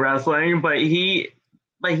technical wrestling, but he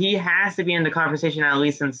has to be in the conversation at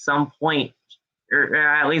least in some point, or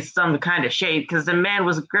at least some kind of shape, because the man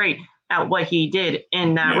was great at what he did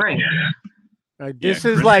in that ring. This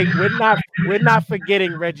is like we're not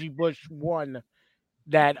forgetting Reggie Bush won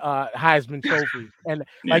that Heisman Trophy, and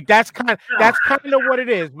that's kind of what it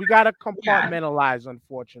is. We got to compartmentalize,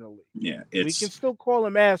 unfortunately. Yeah, we can still call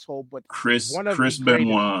him asshole, but Chris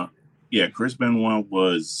Benoit. Yeah, Chris Benoit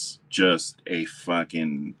was just a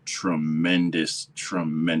fucking tremendous. So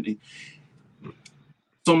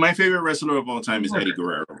my favorite wrestler of all time is Eddie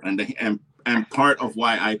Guerrero, and part of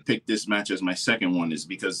why I picked this match as my second one is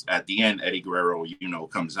because at the end, Eddie Guerrero,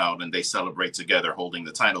 comes out and they celebrate together, holding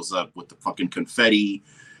the titles up with the fucking confetti.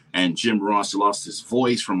 And Jim Ross lost his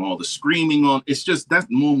voice from all the screaming on. It's just, that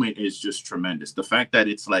moment is just tremendous. The fact that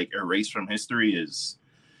it's like erased from history is,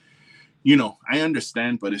 I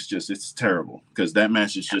understand, but it's terrible because that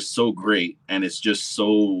match is just so great. And it's just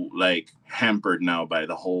so hampered now by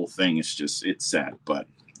the whole thing. It's sad. But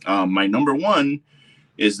my number one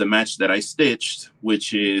is the match that I stitched,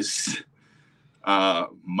 which is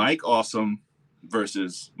Mike Awesome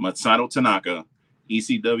versus Masato Tanaka,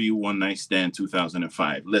 ECW One Night Stand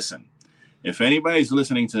 2005. Listen, if anybody's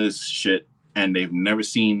listening to this shit and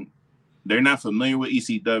they're not familiar with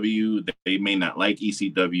ECW, they may not like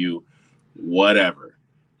ECW, whatever.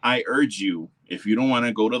 I urge you, if you don't want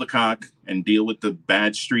to go to the cock and deal with the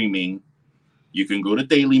bad streaming, you can go to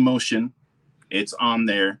Daily Motion. It's on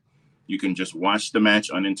there. You can just watch the match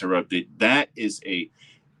uninterrupted. I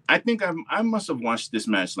think I must have watched this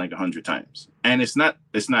match 100 times. And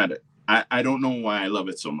I don't know why I love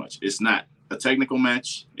it so much. It's not a technical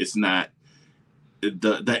match. It's not,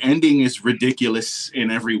 the ending is ridiculous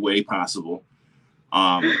in every way possible.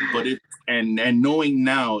 But and knowing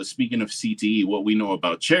now, speaking of CTE, what we know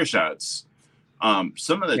about chair shots,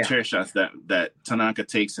 some of the chair shots that Tanaka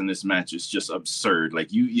takes in this match is just absurd.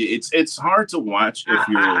 It's hard to watch if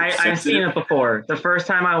you're I've seen it before. The first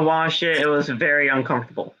time I watched it, it was very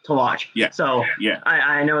uncomfortable to watch. Yeah. So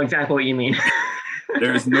I know exactly what you mean.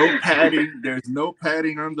 There's no padding. There's no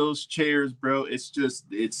padding on those chairs, bro. It's just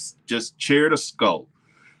chair to skull.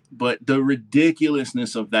 But the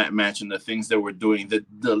ridiculousness of that match and the things that we're doing,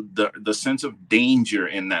 the sense of danger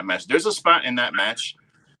in that match. There's a spot in that match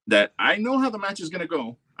that I know how the match is going to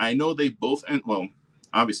go. I know they both end. Well,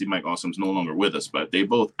 obviously Mike Awesome's no longer with us, but they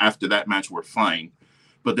both, after that match, were fine.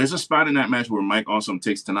 But there's a spot in that match where Mike Awesome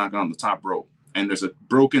takes Tanaka on the top rope, and there's a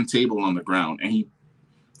broken table on the ground, and he,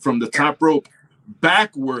 from the top rope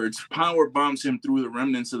backwards, power bombs him through the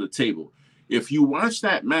remnants of the table. If you watch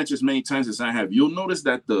that match as many times as I have, you'll notice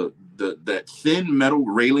that that thin metal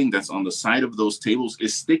railing that's on the side of those tables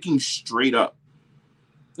is sticking straight up.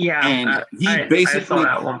 Yeah, and I saw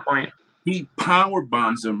that at one point. He power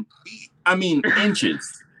bombs him.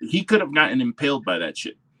 Inches. He could have gotten impaled by that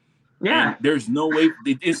shit. Yeah, and there's no way.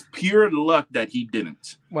 It's pure luck that he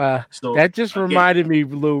didn't. Well, so that just reminded me,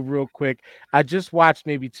 Lou, real quick. I just watched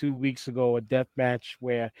maybe 2 weeks ago a death match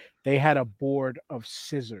where they had a board of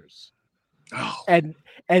scissors. Oh.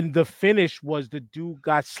 And the finish was the dude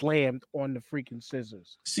got slammed on the freaking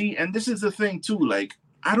scissors. See, and this is the thing too.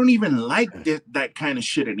 I don't even like that kind of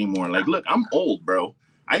shit anymore. Look, I'm old, bro.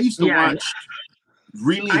 I used to watch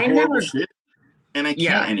really horrible shit, and I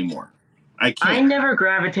can't anymore. I can't. I never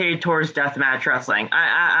gravitated towards deathmatch wrestling.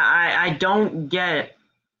 I don't get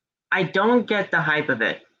the hype of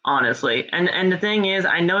it, honestly. And the thing is,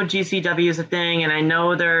 I know GCW is a thing, and I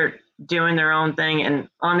know they're doing their own thing. And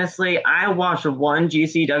honestly, I watched one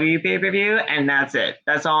GCW pay-per-view, and that's it.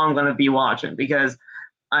 That's all I'm going to be watching because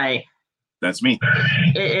That's me.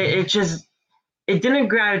 It didn't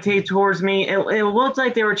gravitate towards me. It looked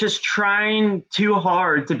like they were just trying too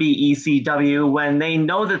hard to be ECW when they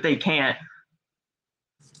know that they can't.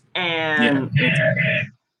 And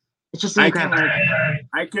It's just I incredible.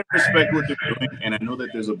 I can respect what they're doing, and I know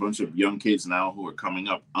that there's a bunch of young kids now who are coming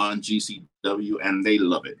up on GCW, and they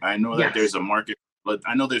love it. I know that there's a market, but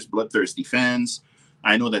I know there's bloodthirsty fans.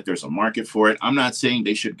 I know that there's a market for it. I'm not saying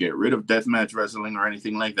they should get rid of deathmatch wrestling or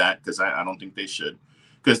anything like that, because I don't think they should.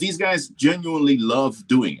 Because these guys genuinely love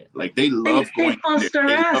doing it. Like they love They bust their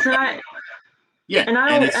ass, and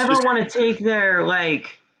I don't ever want to take their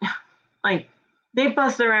like they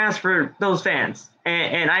bust their ass for those fans,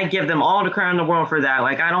 and I give them all the credit in the world for that.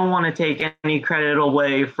 Like I don't want to take any credit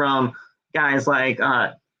away from guys like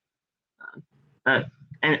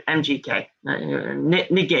MGK,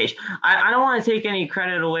 Nick Gage. I don't want to take any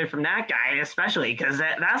credit away from that guy, especially because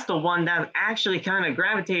that's the one that actually kind of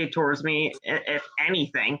gravitated towards me, if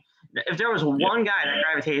anything. If there was one guy that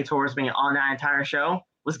gravitated towards me on that entire show,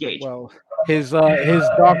 was Gage. Well, his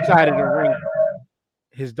dark side of the ring.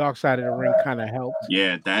 His dark side of the ring kind of helped.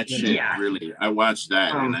 Yeah, that shit really. I watched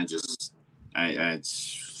that and it's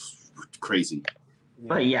crazy.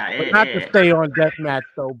 But not to stay on deathmatch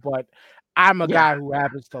though, but I'm a guy who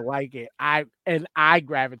happens to like it. I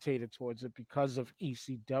gravitated towards it because of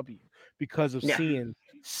ECW, because of seeing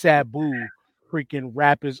Sabu freaking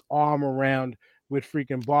wrap his arm around with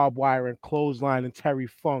freaking barbed wire and clothesline and Terry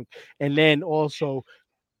Funk, and then also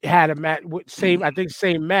had a match with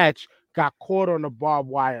same match. Got caught on the barbed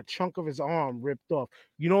wire, a chunk of his arm ripped off.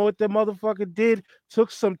 You know what the motherfucker did?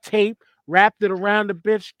 Took some tape, wrapped it around the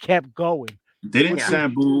bitch, kept going. Didn't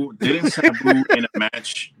Sabu in a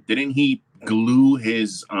match? Didn't he glue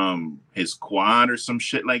his quad or some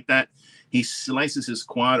shit like that? He slices his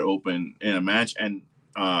quad open in a match, and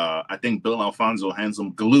I think Bill Alfonso hands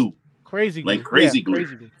him glue. Crazy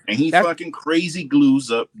glue. And he fucking crazy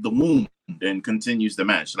glues up the wound and continues the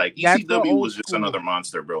match. Like ECW was just another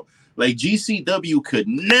monster, bro. Like GCW could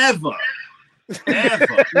never. Shouts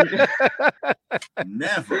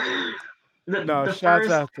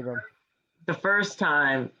out to them. The first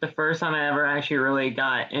time I ever actually really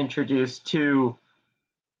got introduced to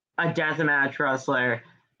a deathmatch wrestler,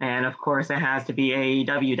 and of course it has to be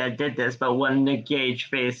AEW that did this, but when Nick Gage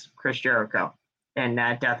faced Chris Jericho in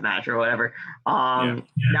that deathmatch or whatever,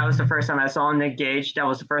 that was the first time I saw Nick Gage. That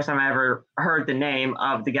was the first time I ever heard the name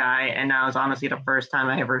of the guy, and that was honestly the first time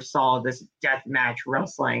I ever saw this deathmatch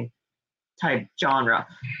wrestling type genre.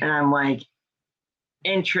 And I'm like,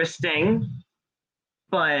 interesting,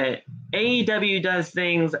 but AEW does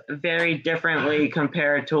things very differently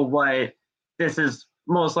compared to what this is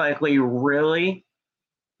most likely really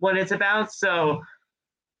what it's about. So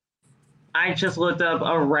I just looked up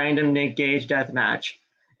a random Nick Gage death match,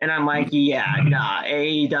 and I'm like,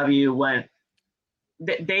 AEW went.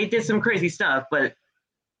 They did some crazy stuff, but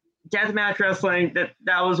deathmatch wrestling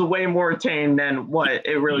that was way more tame than what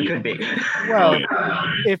it really could be. Well,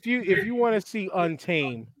 if you want to see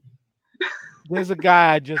untamed, there's a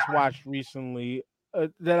guy I just watched recently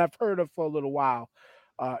that I've heard of for a little while.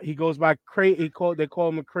 He goes by they call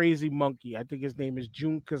him a Crazy Monkey. I think his name is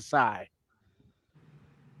Jun Kasai.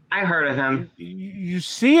 I heard of him. You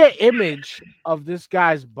see an image of this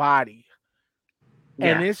guy's body,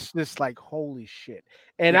 and it's just like holy shit.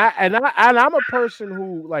 And I'm a person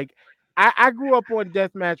who like I grew up on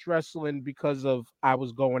deathmatch wrestling because of I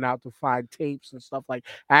was going out to find tapes and stuff. Like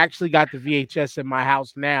I actually got the VHS in my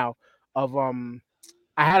house now of I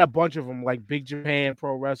had a bunch of them like Big Japan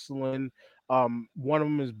Pro Wrestling. One of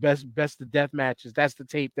them is best of death matches. That's the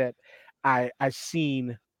tape that I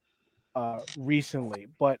seen recently,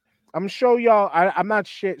 but I'm gonna show y'all. I'm not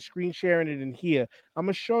screen sharing it in here. I'm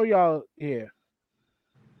gonna show y'all here.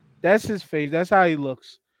 That's his face. That's how he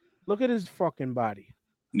looks. Look at his fucking body.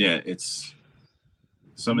 Yeah, it's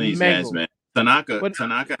some of these guys, man.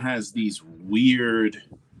 Tanaka has these weird,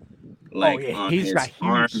 like on his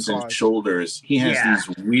arms and shoulders. He has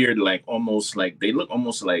these weird, like almost like they look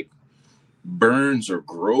almost like burns or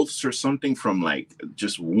growths or something from like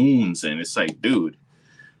just wounds, and it's like, dude.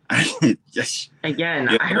 I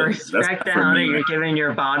respect how you're giving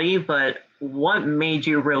your body, but what made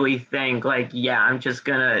you really think like, I'm just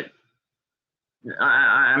gonna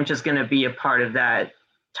be a part of that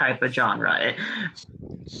type of genre?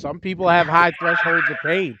 Some people have high thresholds of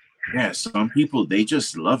pain. Yeah, some people they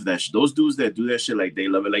just love that. Those dudes that do that shit, like they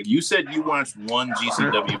love it. Like you said, you watched one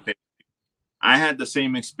GCW pay. I had the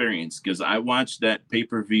same experience because I watched that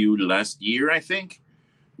pay-per-view last year, I think.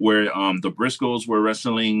 Where the Briscoes were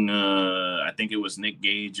wrestling, I think it was Nick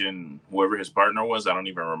Gage and whoever his partner was. I don't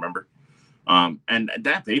even remember. And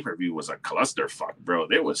that pay-per-view was a clusterfuck, bro.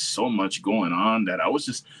 There was so much going on that I was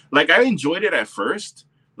just like, I enjoyed it at first.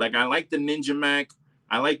 Like, I liked the Ninja Mac.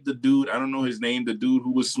 I like the dude. I don't know his name. The dude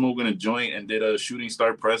who was smoking a joint and did a shooting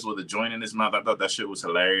star press with a joint in his mouth. I thought that shit was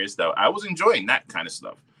hilarious. That I was enjoying that kind of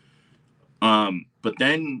stuff. But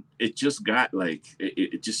then it just got like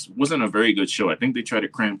it just wasn't a very good show. I think they tried to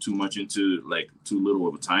cram too much into like too little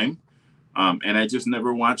of a time. And I just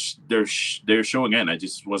never watched their show again. I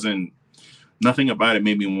just wasn't. Nothing about it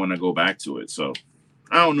made me want to go back to it. So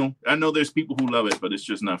I don't know. I know there's people who love it, but it's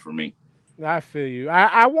just not for me. I feel you.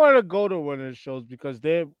 I want to go to one of the shows because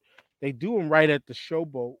they do them right at the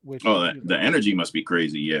Showboat. Which the energy must be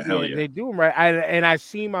crazy. Yeah, hell yeah. They do them right. I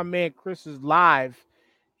seen my man Chris's live.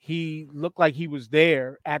 He looked like he was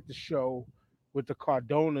there at the show with the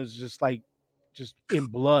Cardonas, just in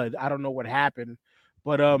blood. I don't know what happened,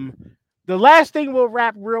 but the last thing we'll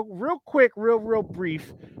wrap real quick, real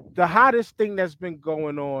brief. The hottest thing that's been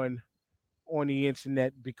going on the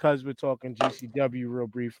internet, because we're talking GCW real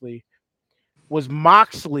briefly, was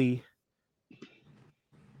Moxley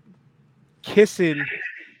kissing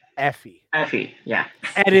Effie. Effie, yeah.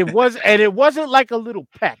 And it wasn't like a little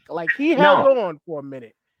peck. Like he held on for a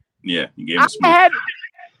minute. Yeah, he gave him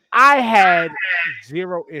I had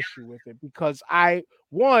zero issue with it because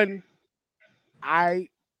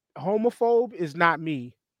homophobe is not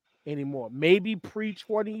me anymore. Maybe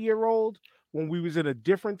pre-20-year-old when we was in a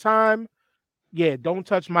different time. Yeah, don't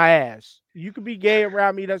touch my ass. You could be gay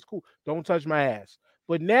around me, that's cool. Don't touch my ass.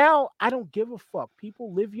 But now I don't give a fuck.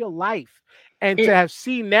 People live your life. And to have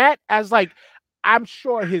seen that as like, I'm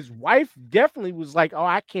sure his wife definitely was like, oh,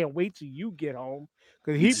 I can't wait till you get home.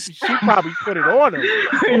 Because she probably put it on him.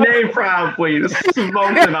 Her name probably smoking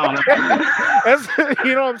on him.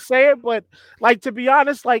 You know what I'm saying? But like, to be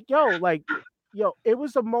honest, like, yo, it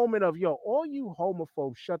was a moment of, all you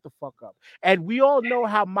homophobes, shut the fuck up. And we all know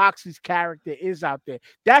how Moxie's character is out there.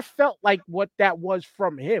 That felt like what that was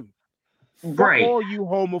from him. Right. For all you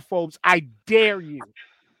homophobes, I dare you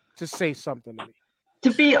to say something to me. To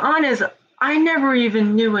be honest, I never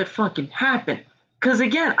even knew it fucking happened. Because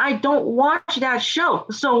again, I don't watch that show.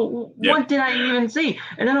 So what did I even see?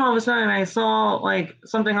 And then all of a sudden I saw like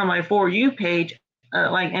something on my For You page,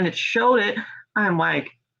 and it showed it. I'm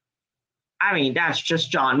like, I mean, that's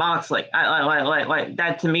just Jon Moxley. Like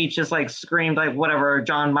that to me just like screamed like whatever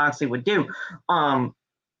Jon Moxley would do. And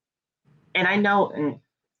I know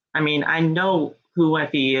who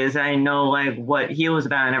Effie is. I know like what he was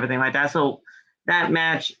about and everything like that. So that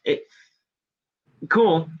match,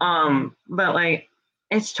 cool. But like,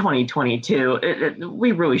 it's 2022.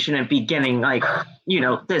 We really shouldn't be getting like,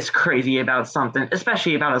 this crazy about something,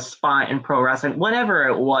 especially about a spot in pro wrestling. Whatever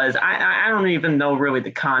it was, I don't even know really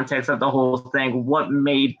the context of the whole thing, what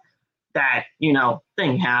made that,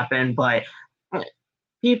 thing happen. But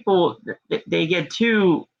people, they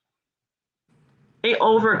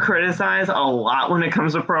over criticize a lot when it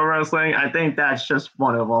comes to pro wrestling. I think that's just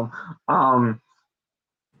one of them.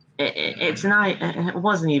 It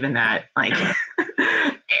wasn't even that like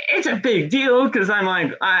it's a big deal because I'm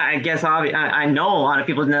like, I guess I know a lot of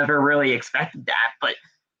people never really expected that, but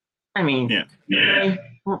I mean,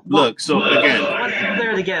 look, so again, what's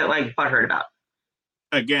there to get like butthurt about?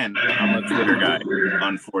 Again, I'm a Twitter guy,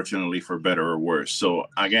 unfortunately, for better or worse. So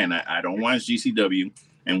again, I don't watch GCW,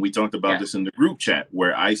 and we talked about this in the group chat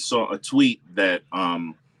where I saw a tweet that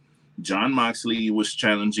Jon Moxley was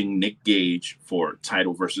challenging Nick Gage for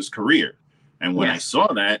title versus career. And when I saw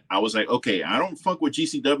that, I was like, okay, I don't fuck with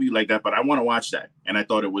GCW like that, but I want to watch that. And I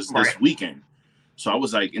thought it was this weekend. So I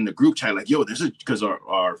was like in the group chat, like, yo, because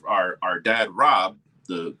our dad, Rob,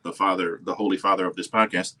 the father, the holy father of this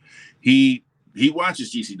podcast, he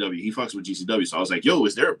watches GCW. He fucks with GCW. So I was like, yo,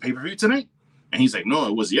 is there a pay-per-view tonight? And he's like, no,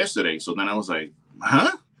 it was yesterday. So then I was like,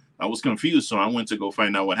 huh? I was confused. So I went to go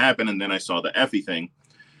find out what happened. And then I saw the Effie thing.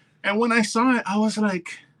 And when I saw it, I was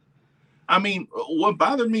like, I mean, what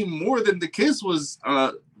bothered me more than the kiss was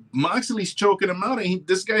Moxley's choking him out, and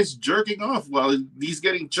this guy's jerking off while he's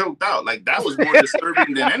getting choked out. Like, that was more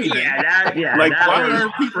disturbing than anything. Like, why are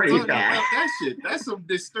people talking about that shit? That's some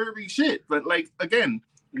disturbing shit. But, like, again,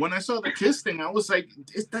 when I saw the kiss thing, I was like,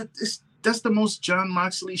 that's the most Jon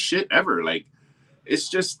Moxley shit ever. Like, it's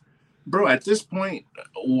just... Bro, at this point,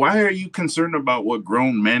 why are you concerned about what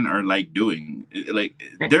grown men are like doing? Like,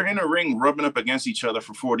 they're in a ring rubbing up against each other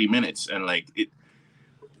for 40 minutes. And like,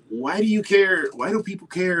 why do you care? Why do people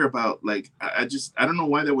care about like, I don't know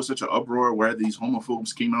why there was such an uproar where these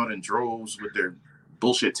homophobes came out in droves with their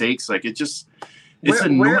bullshit takes. Like, it's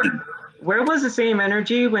annoying. Where was the same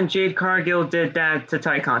energy when Jade Cargill did that to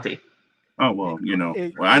Ty Conti? Oh well,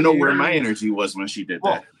 I know where my energy was when she did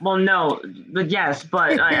that. Well, no, but yes,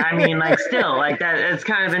 but I mean, like, still, like that. It's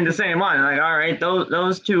kind of in the same line. Like, all right,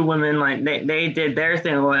 those two women, like, they did their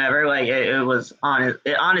thing or whatever. Like, it was honest.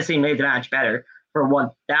 It honestly made the match better for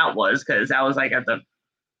what that was, because that was like at the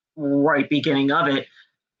right beginning of it,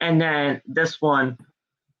 and then this one,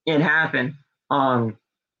 it happened.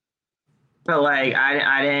 But like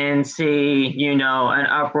I didn't see, an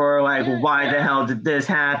uproar like, why the hell did this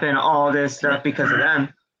happen? All this stuff because of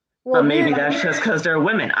them. Well, but maybe that's just because they're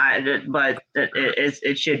women. But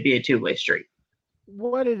it should be a two-way street.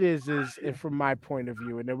 What it is, and from my point of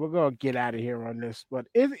view, and then we're gonna get out of here on this, but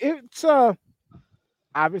it's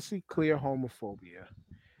obviously clear homophobia.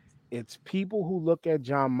 It's people who look at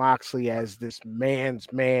Jon Moxley as this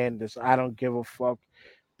man's man, this I don't give a fuck,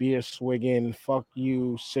 beer swigging, fuck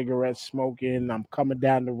you, cigarette smoking, I'm coming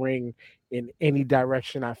down the ring in any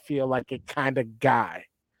direction I feel like it kind of guy.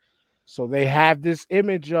 So they have this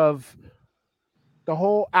image of the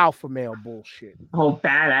whole alpha male bullshit. Whole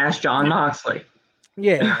badass Jon Moxley.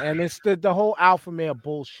 Yeah, and it's the whole alpha male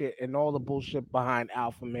bullshit and all the bullshit behind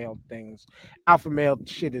alpha male things. Alpha male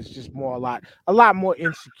shit is just a lot more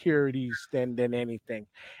insecurities than anything.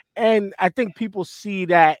 And I think people see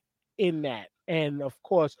that in that. And of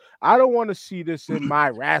course, I don't want to see this in my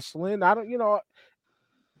wrestling. I don't,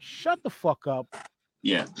 shut the fuck up.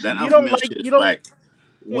 Yeah, that alpha male shit is whack.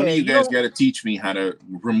 One of you guys got to teach me how to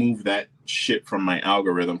remove that shit from my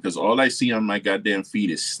algorithm, because all I see on my goddamn feed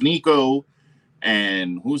is Sneeko.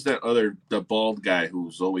 And who's the bald guy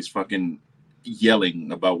who's always fucking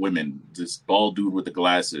yelling about women? This bald dude with the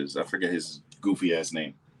glasses. I forget his goofy ass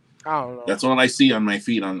name. I don't know. That's all I see on my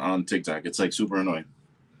feed on TikTok. It's like super annoying.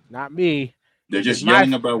 Not me. They're just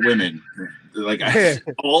yelling about women like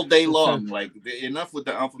all day long. Like, enough with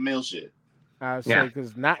the alpha male shit. I would say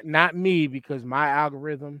because not me, because my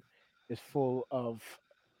algorithm is full of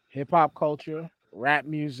hip hop culture, rap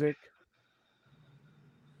music,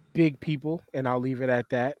 big people, and I'll leave it at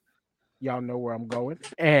that. Y'all know where I'm going,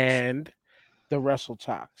 and the Wrestle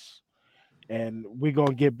Talks. And we're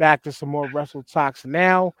gonna get back to some more Wrestle Talks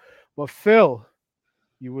now. But Phil,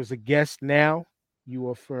 you was a guest now. You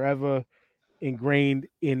are forever ingrained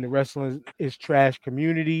in the Wrestling is Trash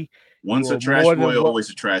community. Once a trash boy, always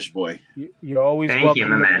a trash boy. You're always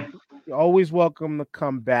welcome. You're always welcome to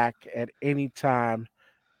come back at any time.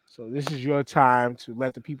 So this is your time to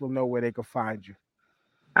let the people know where they can find you.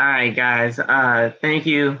 All right, guys. Thank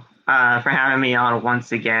you for having me on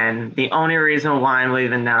once again. The only reason why I'm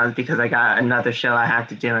leaving now is because I got another show I have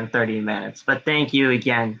to do in 30 minutes. But thank you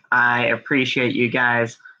again. I appreciate you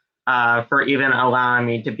guys for even allowing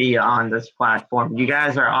me to be on this platform. You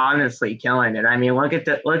guys are honestly killing it. I mean, look at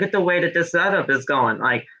the way that this setup is going.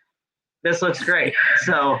 Like, this looks great.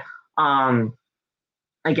 So, again,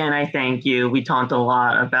 I thank you. We talked a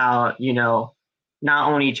lot about, not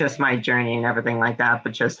only just my journey and everything like that,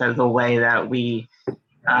 but just as the way that we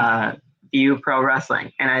view pro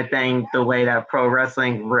wrestling. And I think the way that pro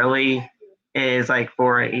wrestling really is, like,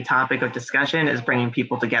 for a topic of discussion, is bringing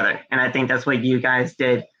people together. And I think that's what you guys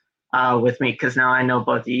did with me, because now I know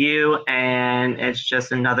both of you, and it's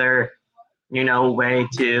just another, way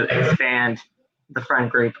to expand the friend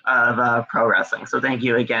group of pro wrestling. So thank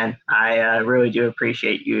you again. I really do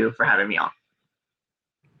appreciate you for having me on.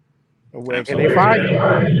 Where can they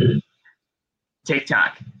find you?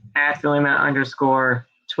 TikTok @PhillyMatt_,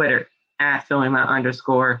 Twitter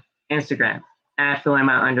 @PhillyMatt_, Instagram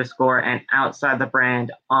 @PhillyMatt_, and Outside the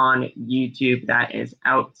Brand on YouTube. That is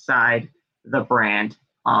Outside the Brand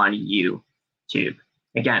on YouTube.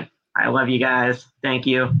 Again, I love you guys. Thank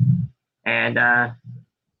you. And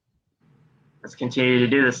let's continue to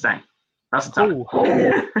do this thing. Wrestle Talk.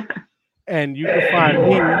 And you can find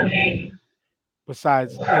me,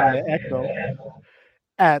 besides in the Echo,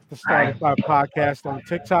 at the Starter 5 Podcast on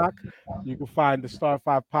TikTok. You can find the Starter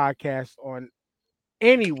 5 Podcast on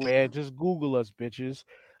anywhere. Just Google us, bitches.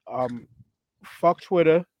 Fuck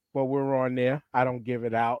Twitter, but we're on there. I don't give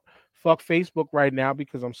it out. Fuck Facebook right now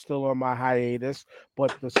because I'm still on my hiatus,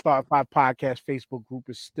 but the Starter 5 Podcast Facebook group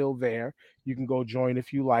is still there. You can go join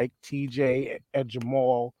if you like. TJ and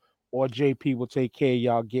Jamal or JP will take care of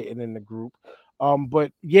y'all getting in the group.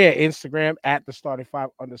 But yeah, Instagram the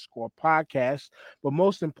Starter5_podcast. But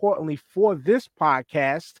most importantly, for this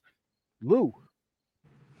podcast, Lou.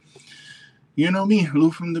 You know me, Lou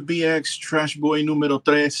from the BX, Trash Boy Numero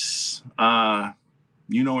 3.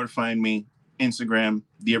 You know where to find me. Instagram,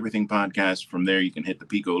 The Everything Podcast. From there, you can hit the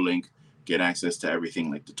Pico link, get access to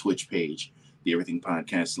everything like the Twitch page, The Everything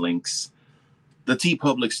Podcast links, the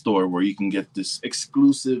TeePublic store where you can get this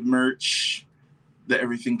exclusive merch, the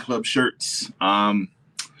Everything Club shirts.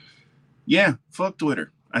 Yeah, fuck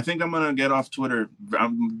Twitter. I think I'm gonna get off Twitter.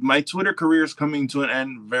 My Twitter career is coming to an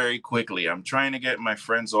end very quickly. I'm trying to get my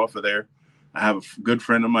friends off of there. I have a good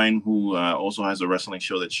friend of mine who also has a wrestling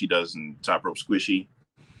show that she does in Top Rope Squishy.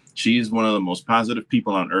 She is one of the most positive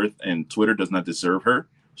people on earth, and Twitter does not deserve her.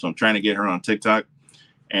 So I'm trying to get her on TikTok.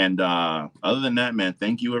 And other than that, man,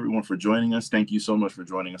 thank you everyone for joining us. Thank you so much for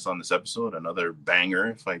joining us on this episode. Another banger,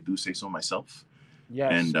 if I do say so myself.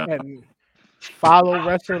 Yes, and follow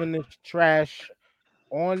Wrestling is Trash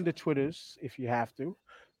on the Twitters if you have to.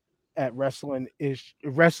 At Wrestling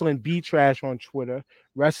B Trash on Twitter,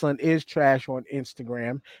 Wrestling is Trash on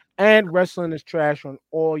Instagram, and Wrestling is Trash on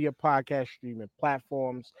all your podcast streaming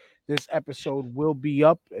platforms. This episode will be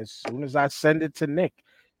up as soon as I send it to Nick.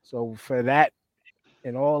 So for that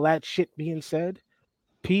and all that shit being said,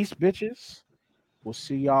 peace, bitches. We'll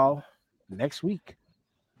see y'all next week.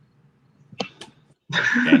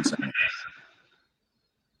 Thanks.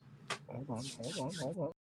 Hold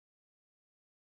on.